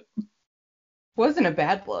fix it. Wasn't a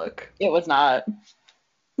bad look. It was not.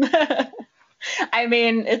 I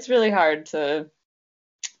mean, it's really hard to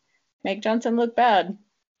make Jensen look bad.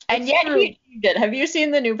 And yet he did. Have you seen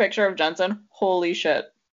the new picture of Jensen? Holy shit.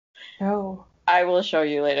 No. I will show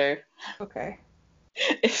you later. Okay.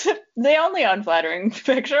 It's the only unflattering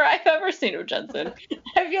picture I've ever seen of Jensen.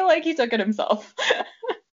 I feel like he took it himself.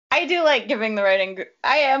 I do like giving the writing.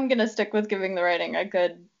 I am going to stick with giving the writing a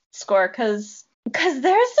good score because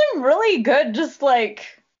there's some really good, just like,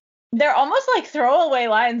 they're almost like throwaway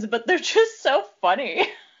lines, but they're just so funny.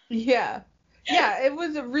 Yeah. Yeah, it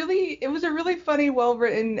was a really funny, well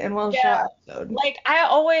written and well shot episode. Like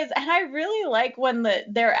I really like when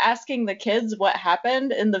they're asking the kids what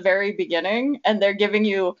happened in the very beginning, and they're giving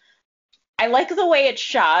you. I like the way it's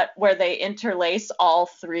shot, where they interlace all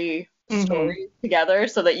three stories together,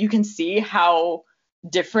 so that you can see how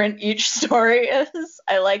different each story is.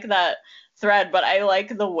 I like that thread, but I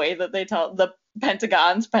like the way that they tell the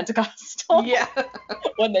Pentagon's Pentecostal. Yeah.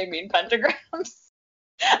 When they mean pentagrams.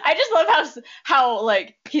 I just love how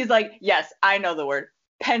like he's like, yes, I know the word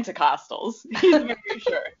Pentecostals. He's very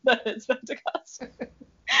sure that it's Pentecostal.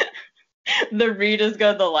 The read is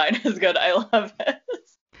good, the line is good. I love it.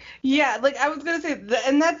 Yeah, like I was gonna say,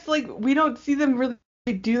 and that's like we don't see them really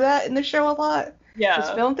do that in the show a lot. Yeah.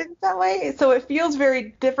 Just film things that way, so it feels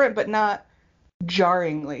very different, but not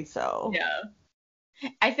jarringly so. Yeah.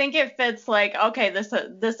 I think it fits like, okay, this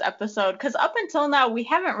episode, because up until now we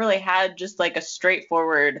haven't really had just like a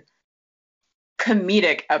straightforward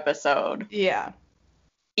comedic episode. Yeah.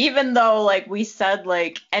 Even though like we said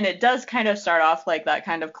like, and it does kind of start off like that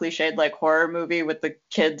kind of cliched like horror movie with the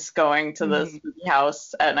kids going to the spooky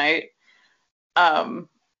house at night.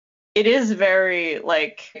 It is very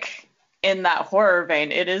like in that horror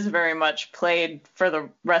vein. It is very much played for the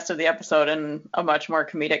rest of the episode in a much more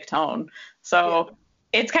comedic tone. So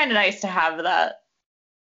it's kind of nice to have that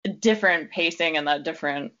different pacing and that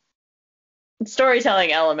different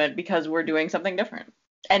storytelling element because we're doing something different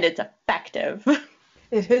and it's effective.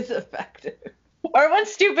 It is effective. Or when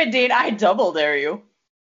stupid Dean, I double dare you.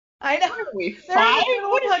 I know. Are we They're fine?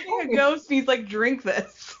 hunting a ghost and he's like, drink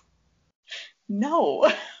this. No.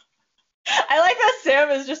 I like that Sam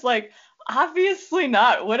is just like, obviously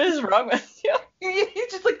not. What is wrong with you?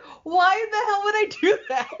 He's just like, why the hell would I do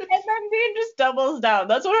that? And then Dean just doubles down.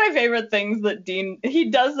 That's one of my favorite things that Dean, he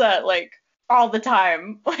does that like all the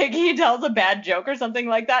time. Like he tells a bad joke or something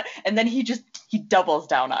like that, and then he doubles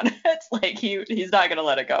down on it. Like he's not gonna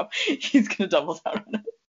let it go. He's gonna double down on it.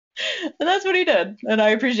 And that's what he did, and I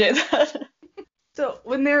appreciate that. So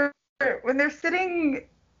when they're sitting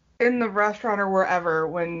in the restaurant or wherever,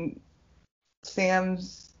 when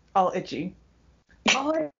Sam's all itchy,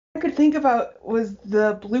 all I could think about was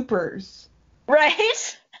the bloopers.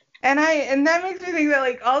 Right? And that makes me think that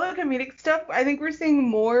like all the comedic stuff, I think we're seeing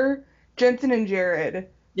more Jensen and Jared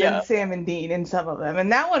than Sam and Dean in some of them,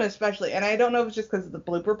 and that one especially. And I don't know if it's just because the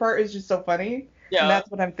blooper part is just so funny, and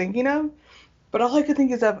that's what I'm thinking of. But all I could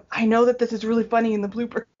think is of, I know that this is really funny in the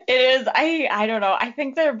blooper. It is. I don't know. I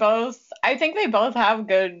think they both have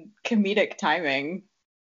good comedic timing.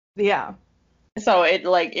 Yeah. So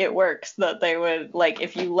it works that they would, like,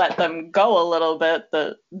 if you let them go a little bit,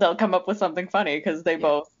 that they'll come up with something funny because they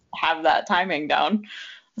both have that timing down.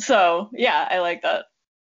 So yeah, I like that.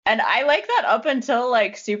 And I like that up until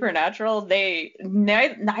like Supernatural, they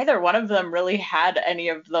neither one of them really had any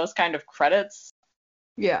of those kind of credits.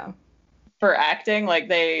 Yeah. For acting, like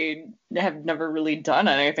they have never really done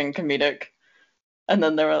anything comedic. And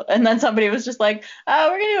then somebody was just like, we're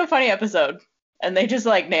gonna do a funny episode. And they just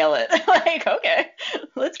like nail it. Like, okay,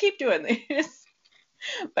 let's keep doing these.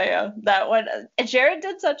 But yeah, that one, Jared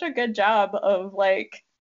did such a good job of like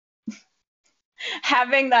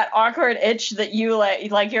having that awkward itch that you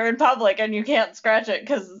like you're in public and you can't scratch it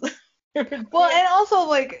because well, and also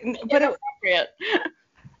like, but inappropriate.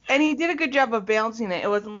 And he did a good job of balancing it. It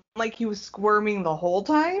wasn't like he was squirming the whole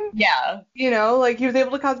time. Yeah. You know, like he was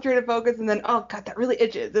able to concentrate and focus, and then, oh god, that really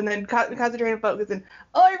itches, and then concentrate and focus, and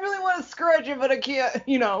oh, I really want to scratch it, but I can't,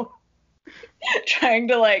 you know. Trying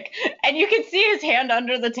to like, and you can see his hand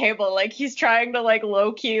under the table, like he's trying to like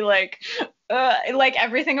low key like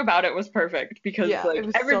everything about it was perfect because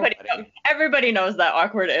like everybody knows that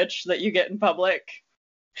awkward itch that you get in public,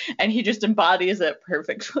 and he just embodies it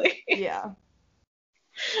perfectly. Yeah.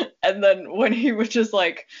 And then when he would just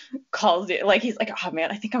like calls Dean, like he's like, oh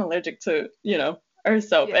man, I think I'm allergic to, or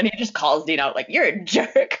soap, and he just calls Dean out like, you're a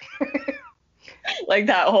jerk. Like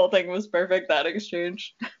that whole thing was perfect, that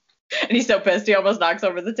exchange. And he's so pissed he almost knocks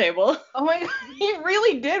over the table. Oh my god, he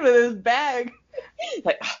really did with his bag.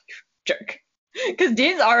 Like, oh, you jerk. Because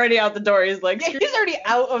Dean's already out the door. He's like, yeah, he's already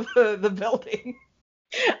out of the building.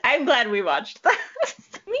 I'm glad we watched that.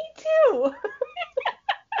 Me too.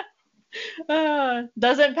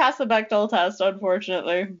 Doesn't pass the Bechdel test,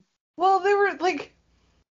 unfortunately. Well, there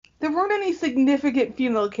weren't any significant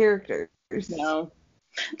female characters. No.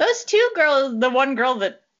 Those two girls, the one girl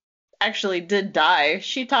that actually did die,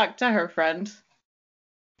 she talked to her friend.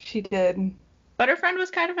 She did. But her friend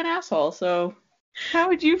was kind of an asshole, so. How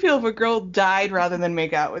would you feel if a girl died rather than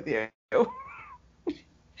make out with you?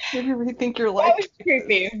 Maybe rethink your life. That was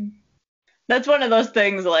creepy. That's one of those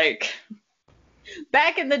things, like,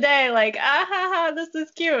 back in the day, like, this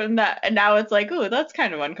is cute, and now it's like, ooh, that's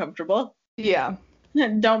kind of uncomfortable. Yeah.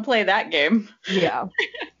 Don't play that game. Yeah.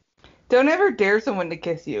 Don't ever dare someone to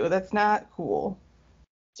kiss you. That's not cool.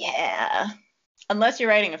 Yeah. Unless you're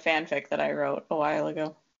writing a fanfic that I wrote a while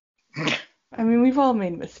ago. I mean, we've all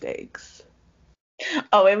made mistakes.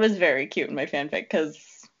 Oh, it was very cute in my fanfic,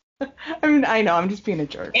 because... I mean, I know, I'm just being a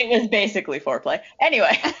jerk. It was basically foreplay.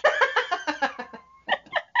 Anyway.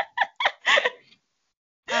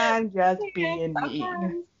 I'm just being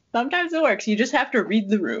mean. Sometimes it works. You just have to read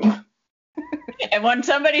the room. And when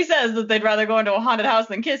somebody says that they'd rather go into a haunted house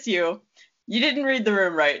than kiss you, you didn't read the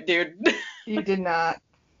room right, dude. You did not.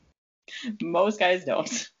 Most guys don't.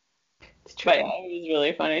 It's true. But yeah, it was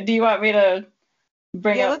really funny. Do you want me to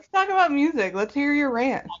bring up... let's talk about music. Let's hear your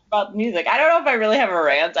rant. Talk about music. I don't know if I really have a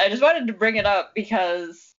rant. I just wanted to bring it up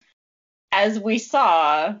because as we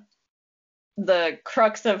saw, the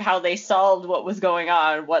crux of how they solved what was going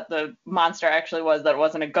on, what the monster actually was, that it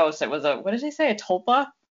wasn't a ghost, it was what did they say, a tulpa?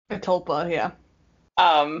 A tulpa, yeah.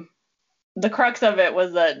 The crux of it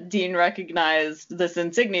was that Dean recognized this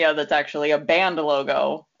insignia that's actually a band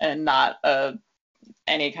logo and not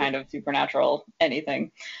any kind of supernatural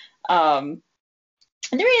anything. And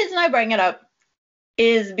the reason I bring it up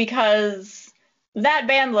is because that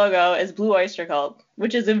band logo is Blue Oyster Cult,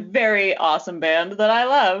 which is a very awesome band that I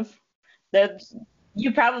love. That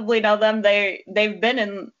you probably know them. They've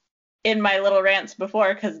been in my little rants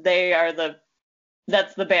before because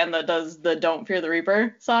that's the band that does the Don't Fear the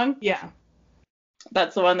Reaper song. Yeah.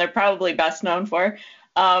 That's the one they're probably best known for.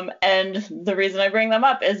 And the reason I bring them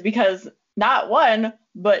up is because not one,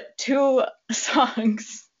 but two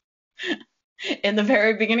songs in the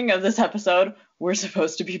very beginning of this episode were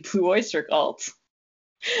supposed to be Blue Oyster Cult.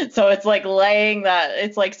 So it's like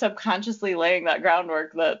it's like subconsciously laying that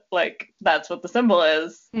groundwork that like that's what the symbol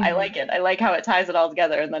is. I like it. I like how it ties it all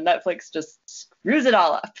together, and then Netflix just screws it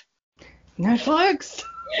all up. Netflix.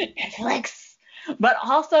 Netflix. But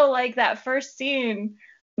also like that first scene,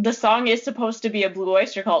 the song is supposed to be a Blue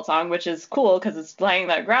Oyster Cult song, which is cool because it's laying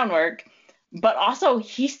that groundwork. But also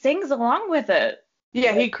he sings along with it.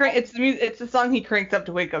 Yeah, it's the song he cranks up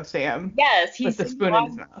to wake up Sam. Yes, he with the sings spoon in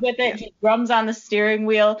his along mouth. with it. Yeah. He drums on the steering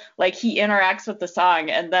wheel. Like he interacts with the song.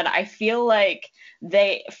 And then I feel like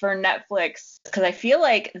for Netflix, because I feel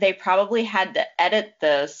like they probably had to edit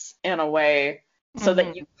this in a way so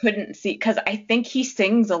that you couldn't see, because I think he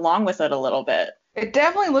sings along with it a little bit. It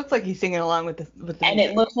definitely looks like he's singing along with the And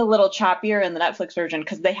music. it looks a little choppier in the Netflix version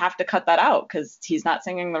because they have to cut that out because he's not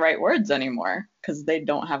singing the right words anymore because they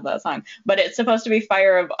don't have that song. But it's supposed to be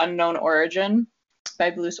Fire of Unknown Origin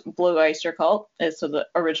by Blue Oyster Cult. It's the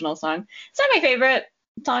original song. It's not my favorite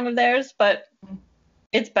song of theirs, but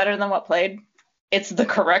it's better than what played. It's the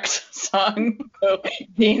correct song. So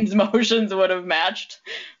Dean's motions would have matched.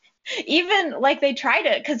 Even like they tried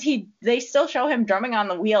it because they still show him drumming on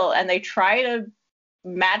the wheel and they try to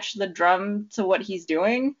match the drum to what he's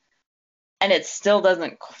doing and it still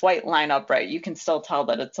doesn't quite line up right. You can still tell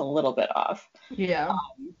that it's a little bit off. Yeah.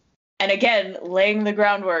 And again, laying the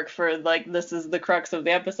groundwork for like this is the crux of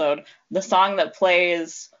the episode. The song that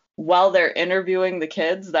plays while they're interviewing the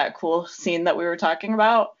kids, that cool scene that we were talking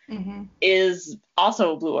about, is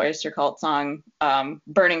also a Blue Oyster Cult song,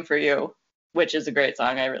 Burning for You, which is a great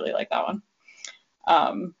song. I really like that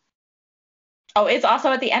one. It's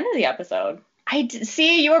also at the end of the episode. I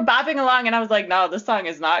see you were bopping along and I was like, no, this song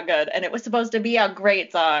is not good. And it was supposed to be a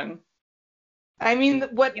great song. I mean,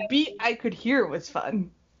 what beat I could hear was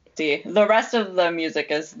fun. See, the rest of the music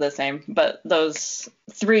is the same, but those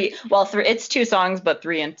three, it's 2 songs, but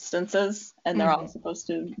 3 instances, and they're all supposed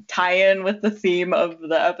to tie in with the theme of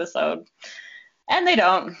the episode. And they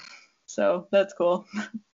don't. So that's cool.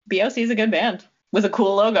 BOC is a good band with a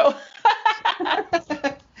cool logo.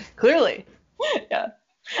 Clearly. Yeah.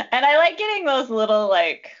 And I like getting those little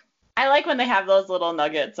I like when they have those little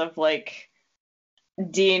nuggets of like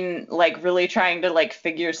Dean like really trying to like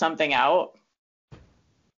figure something out.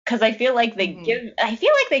 Cause I feel like they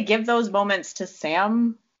give those moments to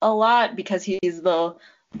Sam a lot because he's the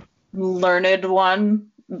learned one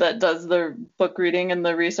that does the book reading and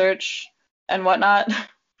the research and whatnot.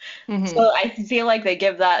 So I feel like they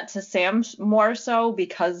give that to Sam more so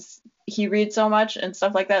because he reads so much and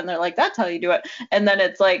stuff like that, and they're like, that's how you do it. And then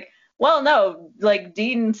it's like, well, no, like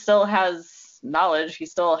Dean still has knowledge. He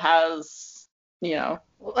still has, Well,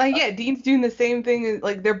 yeah, Dean's doing the same thing.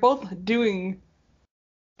 Like they both have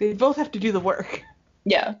to do the work.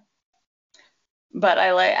 Yeah. But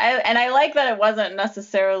I like that it wasn't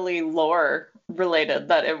necessarily lore related,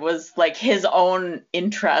 that it was like his own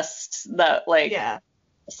interests that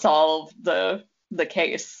solved the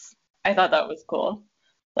case. I thought that was cool.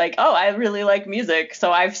 Like, oh, I really like music, so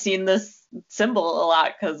I've seen this symbol a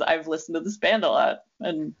lot because I've listened to this band a lot.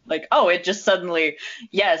 And like, oh, it just suddenly,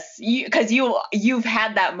 yes, because you've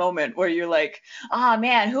had that moment where you're like, oh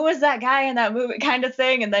man, who was that guy in that movie kind of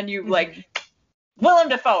thing, and then you like Willem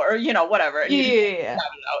Dafoe or whatever. And yeah.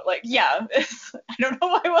 Like, yeah, I don't know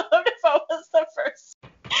why Willem Dafoe was the first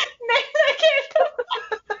name that came to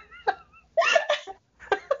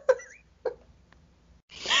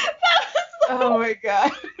Oh my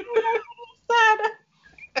god. sad.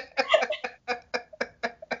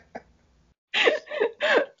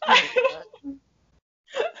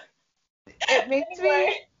 It makes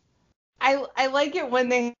me. I like it when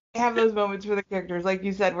they have those moments for the characters, like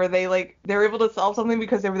you said, where they're able to solve something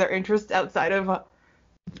because of their interests outside of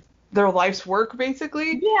their life's work,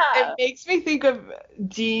 basically. Yeah. It makes me think of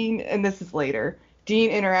Dean, and this is later.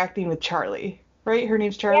 Dean interacting with Charlie, right? Her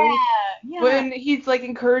name's Charlie. Yeah. When he's like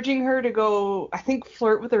encouraging her to go, I think,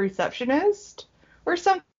 flirt with a receptionist or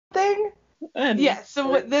something. Yeah.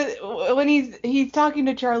 So when he's talking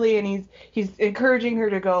to Charlie and he's encouraging her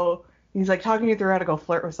to go, he's like talking her through how to go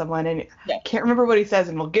flirt with someone, and I can't remember what he says,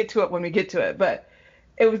 and we'll get to it when we get to it. But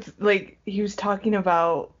it was like he was talking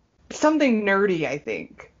about something nerdy, I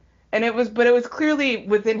think, and it was clearly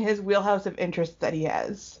within his wheelhouse of interests that he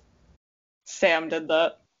has. Sam did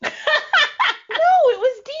that. No, it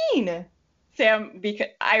was Dean. Sam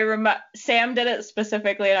did it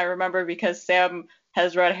specifically, and I remember because Sam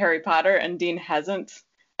has read Harry Potter and Dean hasn't,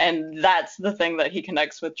 and that's the thing that he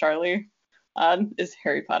connects with Charlie on is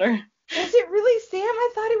Harry Potter. Is it really Sam? I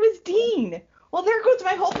thought it was Dean. Well, there goes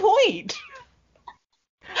my whole point.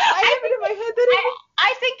 I have it in my head that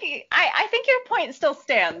I think your point point still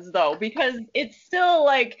stands though, because it's still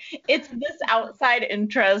like it's this outside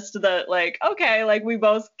interest that like, okay, like we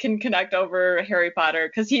both can connect over Harry Potter,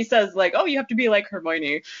 because he says like, oh, you have to be like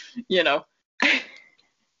Hermione, you know.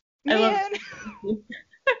 Man,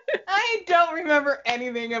 I don't remember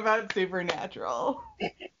anything about Supernatural.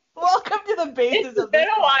 Welcome to the basis It's of been this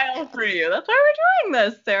a while for you. That's why we're doing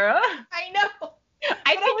this, Sarah. I know.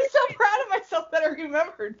 I was so proud of myself that I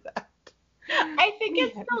remembered that. I think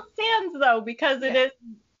it still stands though, because it is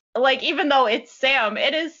like, even though it's Sam,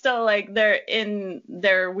 it is still like they're in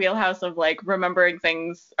their wheelhouse of like remembering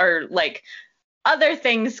things, or like other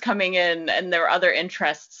things coming in, and there are other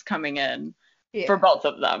interests coming in for both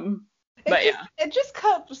of them. It just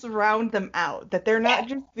helps round them out, that they're not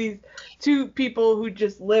just these two people who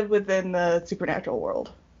just live within the supernatural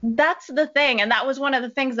world. That's the thing, and that was one of the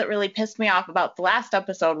things that really pissed me off about the last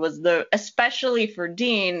episode, was especially for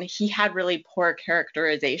Dean, he had really poor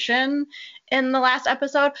characterization in the last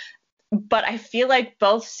episode. But I feel like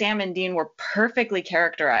both Sam and Dean were perfectly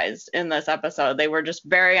characterized in this episode. They were just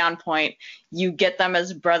very on point. You get them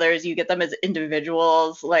as brothers, you get them as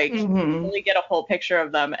individuals, like you really get a whole picture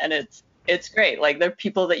of them, and it's great. Like, they're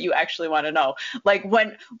people that you actually want to know. Like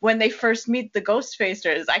when they first meet the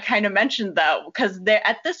Ghostfacers, I kind of mentioned that, because they're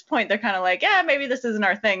at this point they're kind of like, yeah, maybe this isn't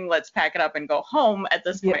our thing. Let's pack it up and go home at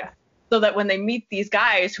this point. So that when they meet these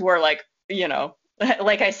guys who are like, you know,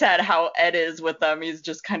 like I said, how Ed is with them, he's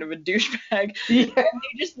just kind of a douchebag. Yeah. And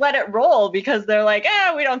they just let it roll, because they're like,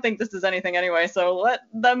 we don't think this is anything anyway, so let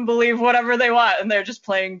them believe whatever they want. And they're just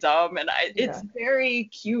playing dumb. And it's very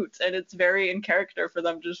cute, and it's very in character for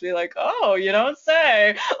them to just be like, oh, you don't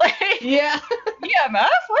say. Like, EMF?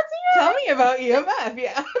 What's EMF? Tell me about EMF,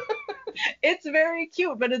 yeah. It's very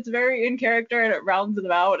cute, but it's very in character, and it rounds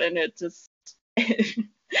them out, and it just...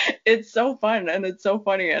 it's so fun, and it's so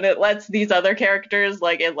funny, and it lets these other characters,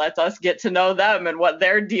 like, it lets us get to know them and what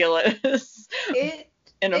their deal is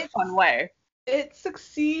in a fun way. It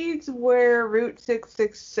succeeds where Route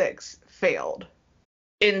 666 failed.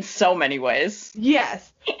 In so many ways.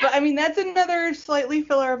 Yes, but I mean, that's another slightly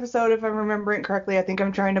filler episode, if I'm remembering correctly. I think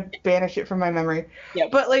I'm trying to banish it from my memory. Yep.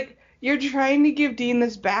 But, like, you're trying to give Dean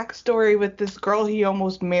this backstory with this girl he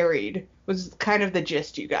almost married, was kind of the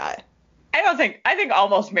gist you got. I think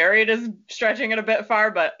almost married is stretching it a bit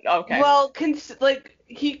far, but okay. Well,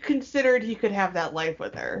 he considered he could have that life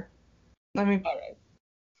with her. All right.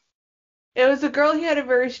 It was a girl he had a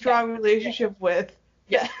very strong relationship with.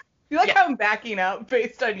 Yeah. You like how I'm backing up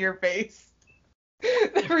based on your face?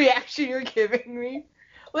 The reaction you're giving me?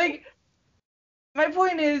 Like, my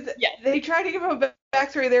point is, they tried to give him a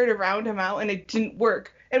backstory there to round him out, and it didn't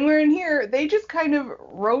work. And we're in here, they just kind of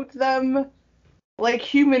wrote them like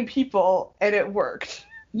human people, and it worked.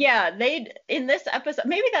 Yeah, in this episode,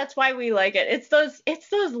 maybe that's why we like it. It's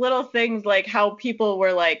those little things, like how people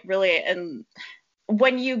were like really, and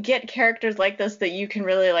when you get characters like this that you can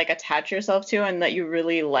really like attach yourself to, and that you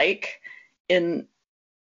really like, in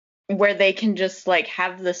where they can just like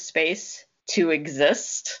have the space to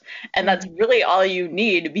exist, and that's really all you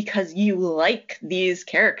need, because you like these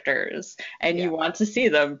characters and you want to see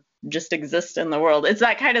them just exist in the world. It's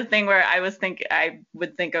that kind of thing where I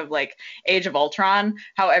would think of like Age of Ultron,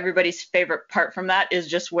 how everybody's favorite part from that is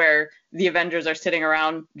just where the Avengers are sitting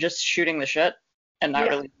around just shooting the shit and not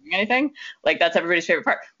really doing anything. Like, that's everybody's favorite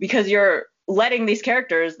part, because you're letting these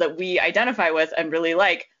characters that we identify with and really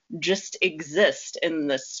like just exist in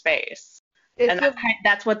this space.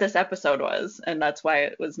 That's what this episode was, and that's why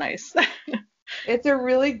it was nice. It's a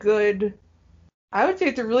really good I would say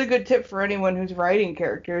it's a really good tip for anyone who's writing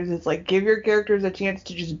characters. It's like, give your characters a chance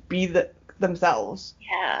to just be themselves.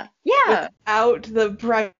 Yeah. Without the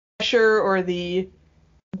pressure or the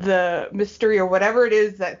mystery or whatever it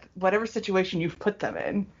is, whatever situation you've put them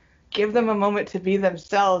in. Give them a moment to be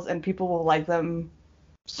themselves, and people will like them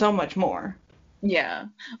so much more. Yeah.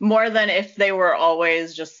 More than if they were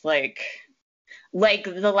always just like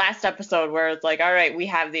the last episode, where it's like, all right, we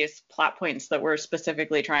have these plot points that we're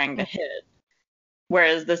specifically trying to hit.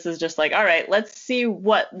 Whereas this is just like, all right, let's see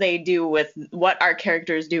what our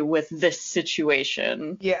characters do with this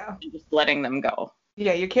situation. Yeah. And just letting them go.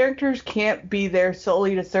 Yeah, your characters can't be there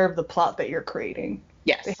solely to serve the plot that you're creating.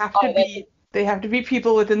 Yes. They have to be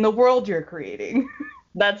people within the world you're creating.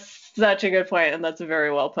 That's such a good point, and that's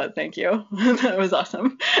very well put. Thank you. That was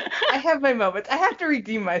awesome. I have my moments. I have to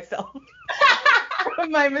redeem myself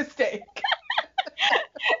from my mistake.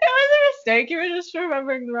 It was a mistake. You were just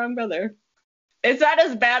remembering the wrong brother. It's not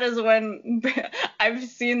as bad as when I've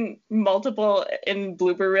seen multiple, in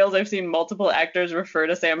blooper reels, I've seen multiple actors refer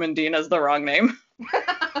to Sam and Dean as the wrong name.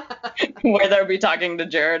 Where they'll be talking to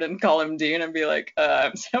Jared and call him Dean and be like,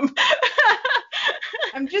 I'm Sam.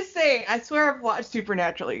 I'm just saying, I swear I've watched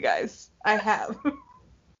Supernatural, you guys. I have.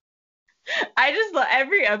 I just love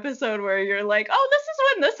every episode where you're like, oh, this is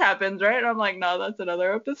when this happens, right? And I'm like, no, that's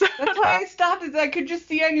another episode. That's why I stopped it. I could just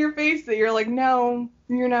see on your face that you're like, no,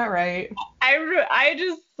 you're not right. I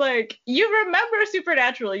just like, you remember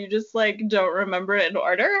Supernatural, you just like don't remember it in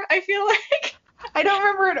order, I feel like. I don't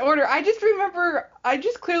remember in order. I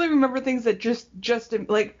just clearly remember things that just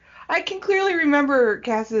like, I can clearly remember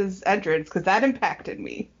Cass's entrance because that impacted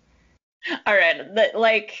me. All right,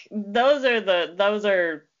 like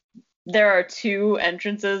there are two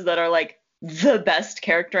entrances that are like the best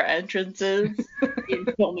character entrances in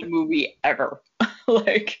film and movie ever.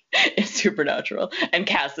 Like in Supernatural, and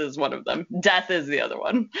Cass is one of them. Death is the other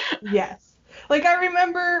one. Yes. Like, I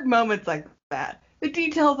remember moments like that. The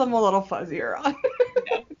details I'm a little fuzzier on.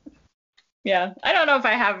 Yeah. I don't know if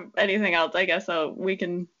I have anything else. I guess we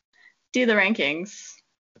can do the rankings.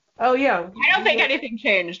 Oh, yeah. I don't think anything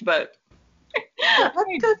changed, but let's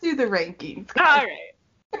go through the rankings. All right.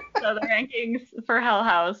 So the rankings for Hell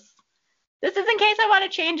House. This is in case I want to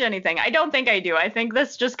change anything. I don't think I do. I think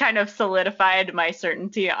this just kind of solidified my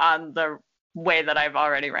certainty on the way that I've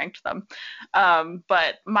already ranked them.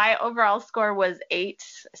 But my overall score was 8.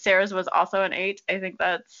 Sarah's was also an 8. I think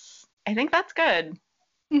that's good.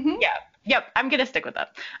 Mm-hmm. Yeah. Yep. I'm gonna stick with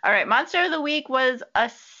that. All right. Monster of the Week was a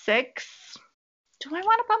 6. Do I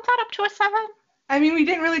want to bump that up to a 7? I mean, we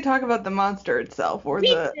didn't really talk about the monster itself or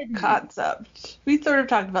the concept. We sort of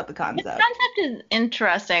talked about the concept. The concept is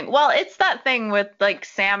interesting. Well, it's that thing with like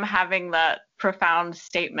Sam having that profound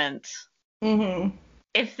statement. Mm-hmm.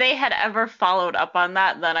 If they had ever followed up on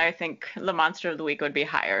that, then I think the Monster of the Week would be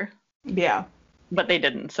higher. Yeah. But they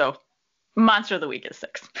didn't, so Monster of the Week is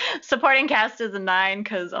 6. Supporting cast is a 9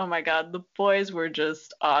 because, oh my god, the boys were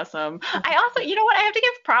just awesome. I also, you know what, I have to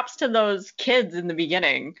give props to those kids in the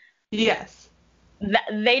beginning. Yes.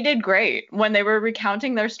 They did great. When they were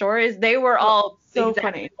recounting their stories, they were all so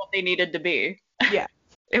exactly funny. what they needed to be. Yeah.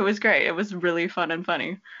 It was great. It was really fun and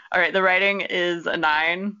funny. All right, the writing is a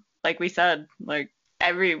 9. Like we said, like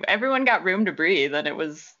everyone got room to breathe, and it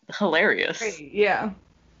was hilarious. Great. Yeah.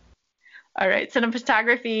 All right,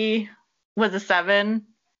 cinematography was a 7.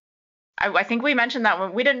 I think we mentioned that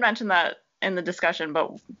one. We didn't mention that in the discussion,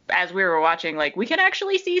 but as we were watching, like we can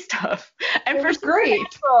actually see stuff. And it for was great.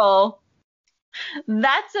 Supernatural,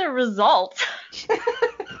 that's a result.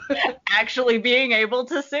 Actually being able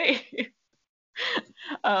to see.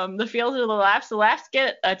 The feels or the laughs. The laughs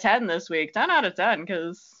get a 10 this week. 10 out of 10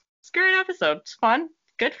 because it's a great episode. It's fun.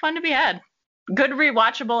 Good fun to be had. Good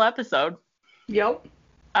rewatchable episode. Yep.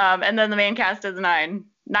 And then the main cast is 9.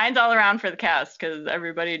 9's all around for the cast because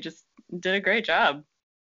everybody just did a great job.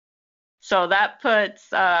 So that puts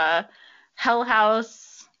Hell House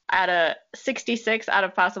at a 66 out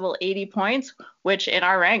of possible 80 points, which in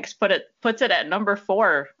our ranks puts it at number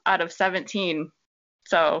 4 out of 17.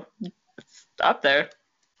 So it's up there.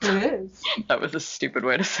 It is. That was a stupid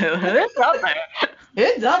way to say that. It's up there.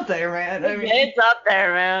 It's up there, man. I mean, it's up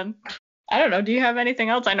there, man. I don't know. Do you have anything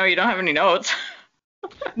else? I know you don't have any notes.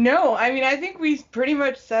 No, I mean, I think we pretty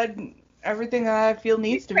much said everything that I feel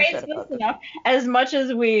needs to be said about this. Enough. As much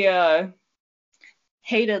as we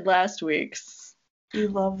hated last week's, we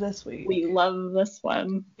love this week. We love this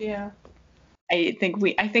one. Yeah. I think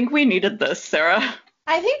we needed this, Sarah.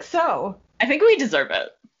 I think so. I think we deserve it.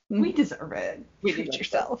 We deserve it. Treat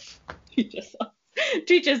yourself. Treat yourself.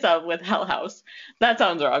 Treat yourself with Hell House. That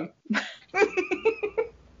sounds wrong.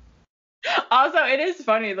 Also, it is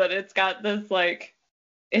funny that it's got this like,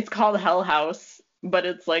 it's called Hell House, but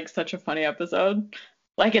it's like such a funny episode.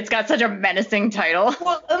 Like, it's got such a menacing title.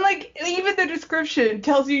 Well, and like, even the description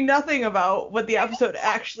tells you nothing about what the episode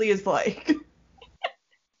actually is like.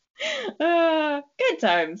 Good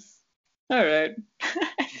times. All right.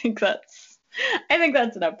 I think that's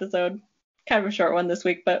an episode. Kind of a short one this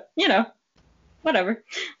week, but you know, whatever.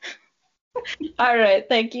 All right.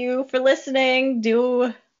 Thank you for listening.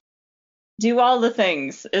 Do all the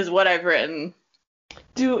things is what I've written.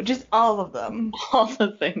 Do just all of them. All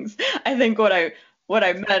the things. I think what I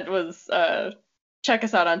meant was check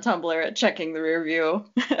us out on Tumblr at Checking the Rear View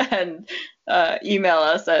and email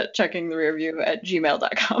us at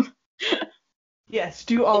checkingtherearview@gmail.com. Yes,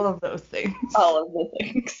 do all of those things. All of the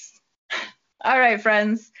things. All right,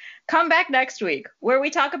 friends. Come back next week where we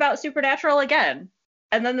talk about Supernatural again.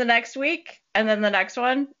 And then the next week, and then the next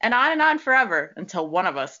one, and on forever until one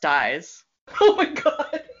of us dies. Oh my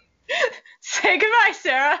god. Say goodbye,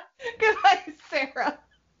 Sarah. Goodbye,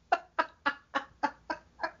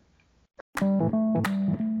 Sarah.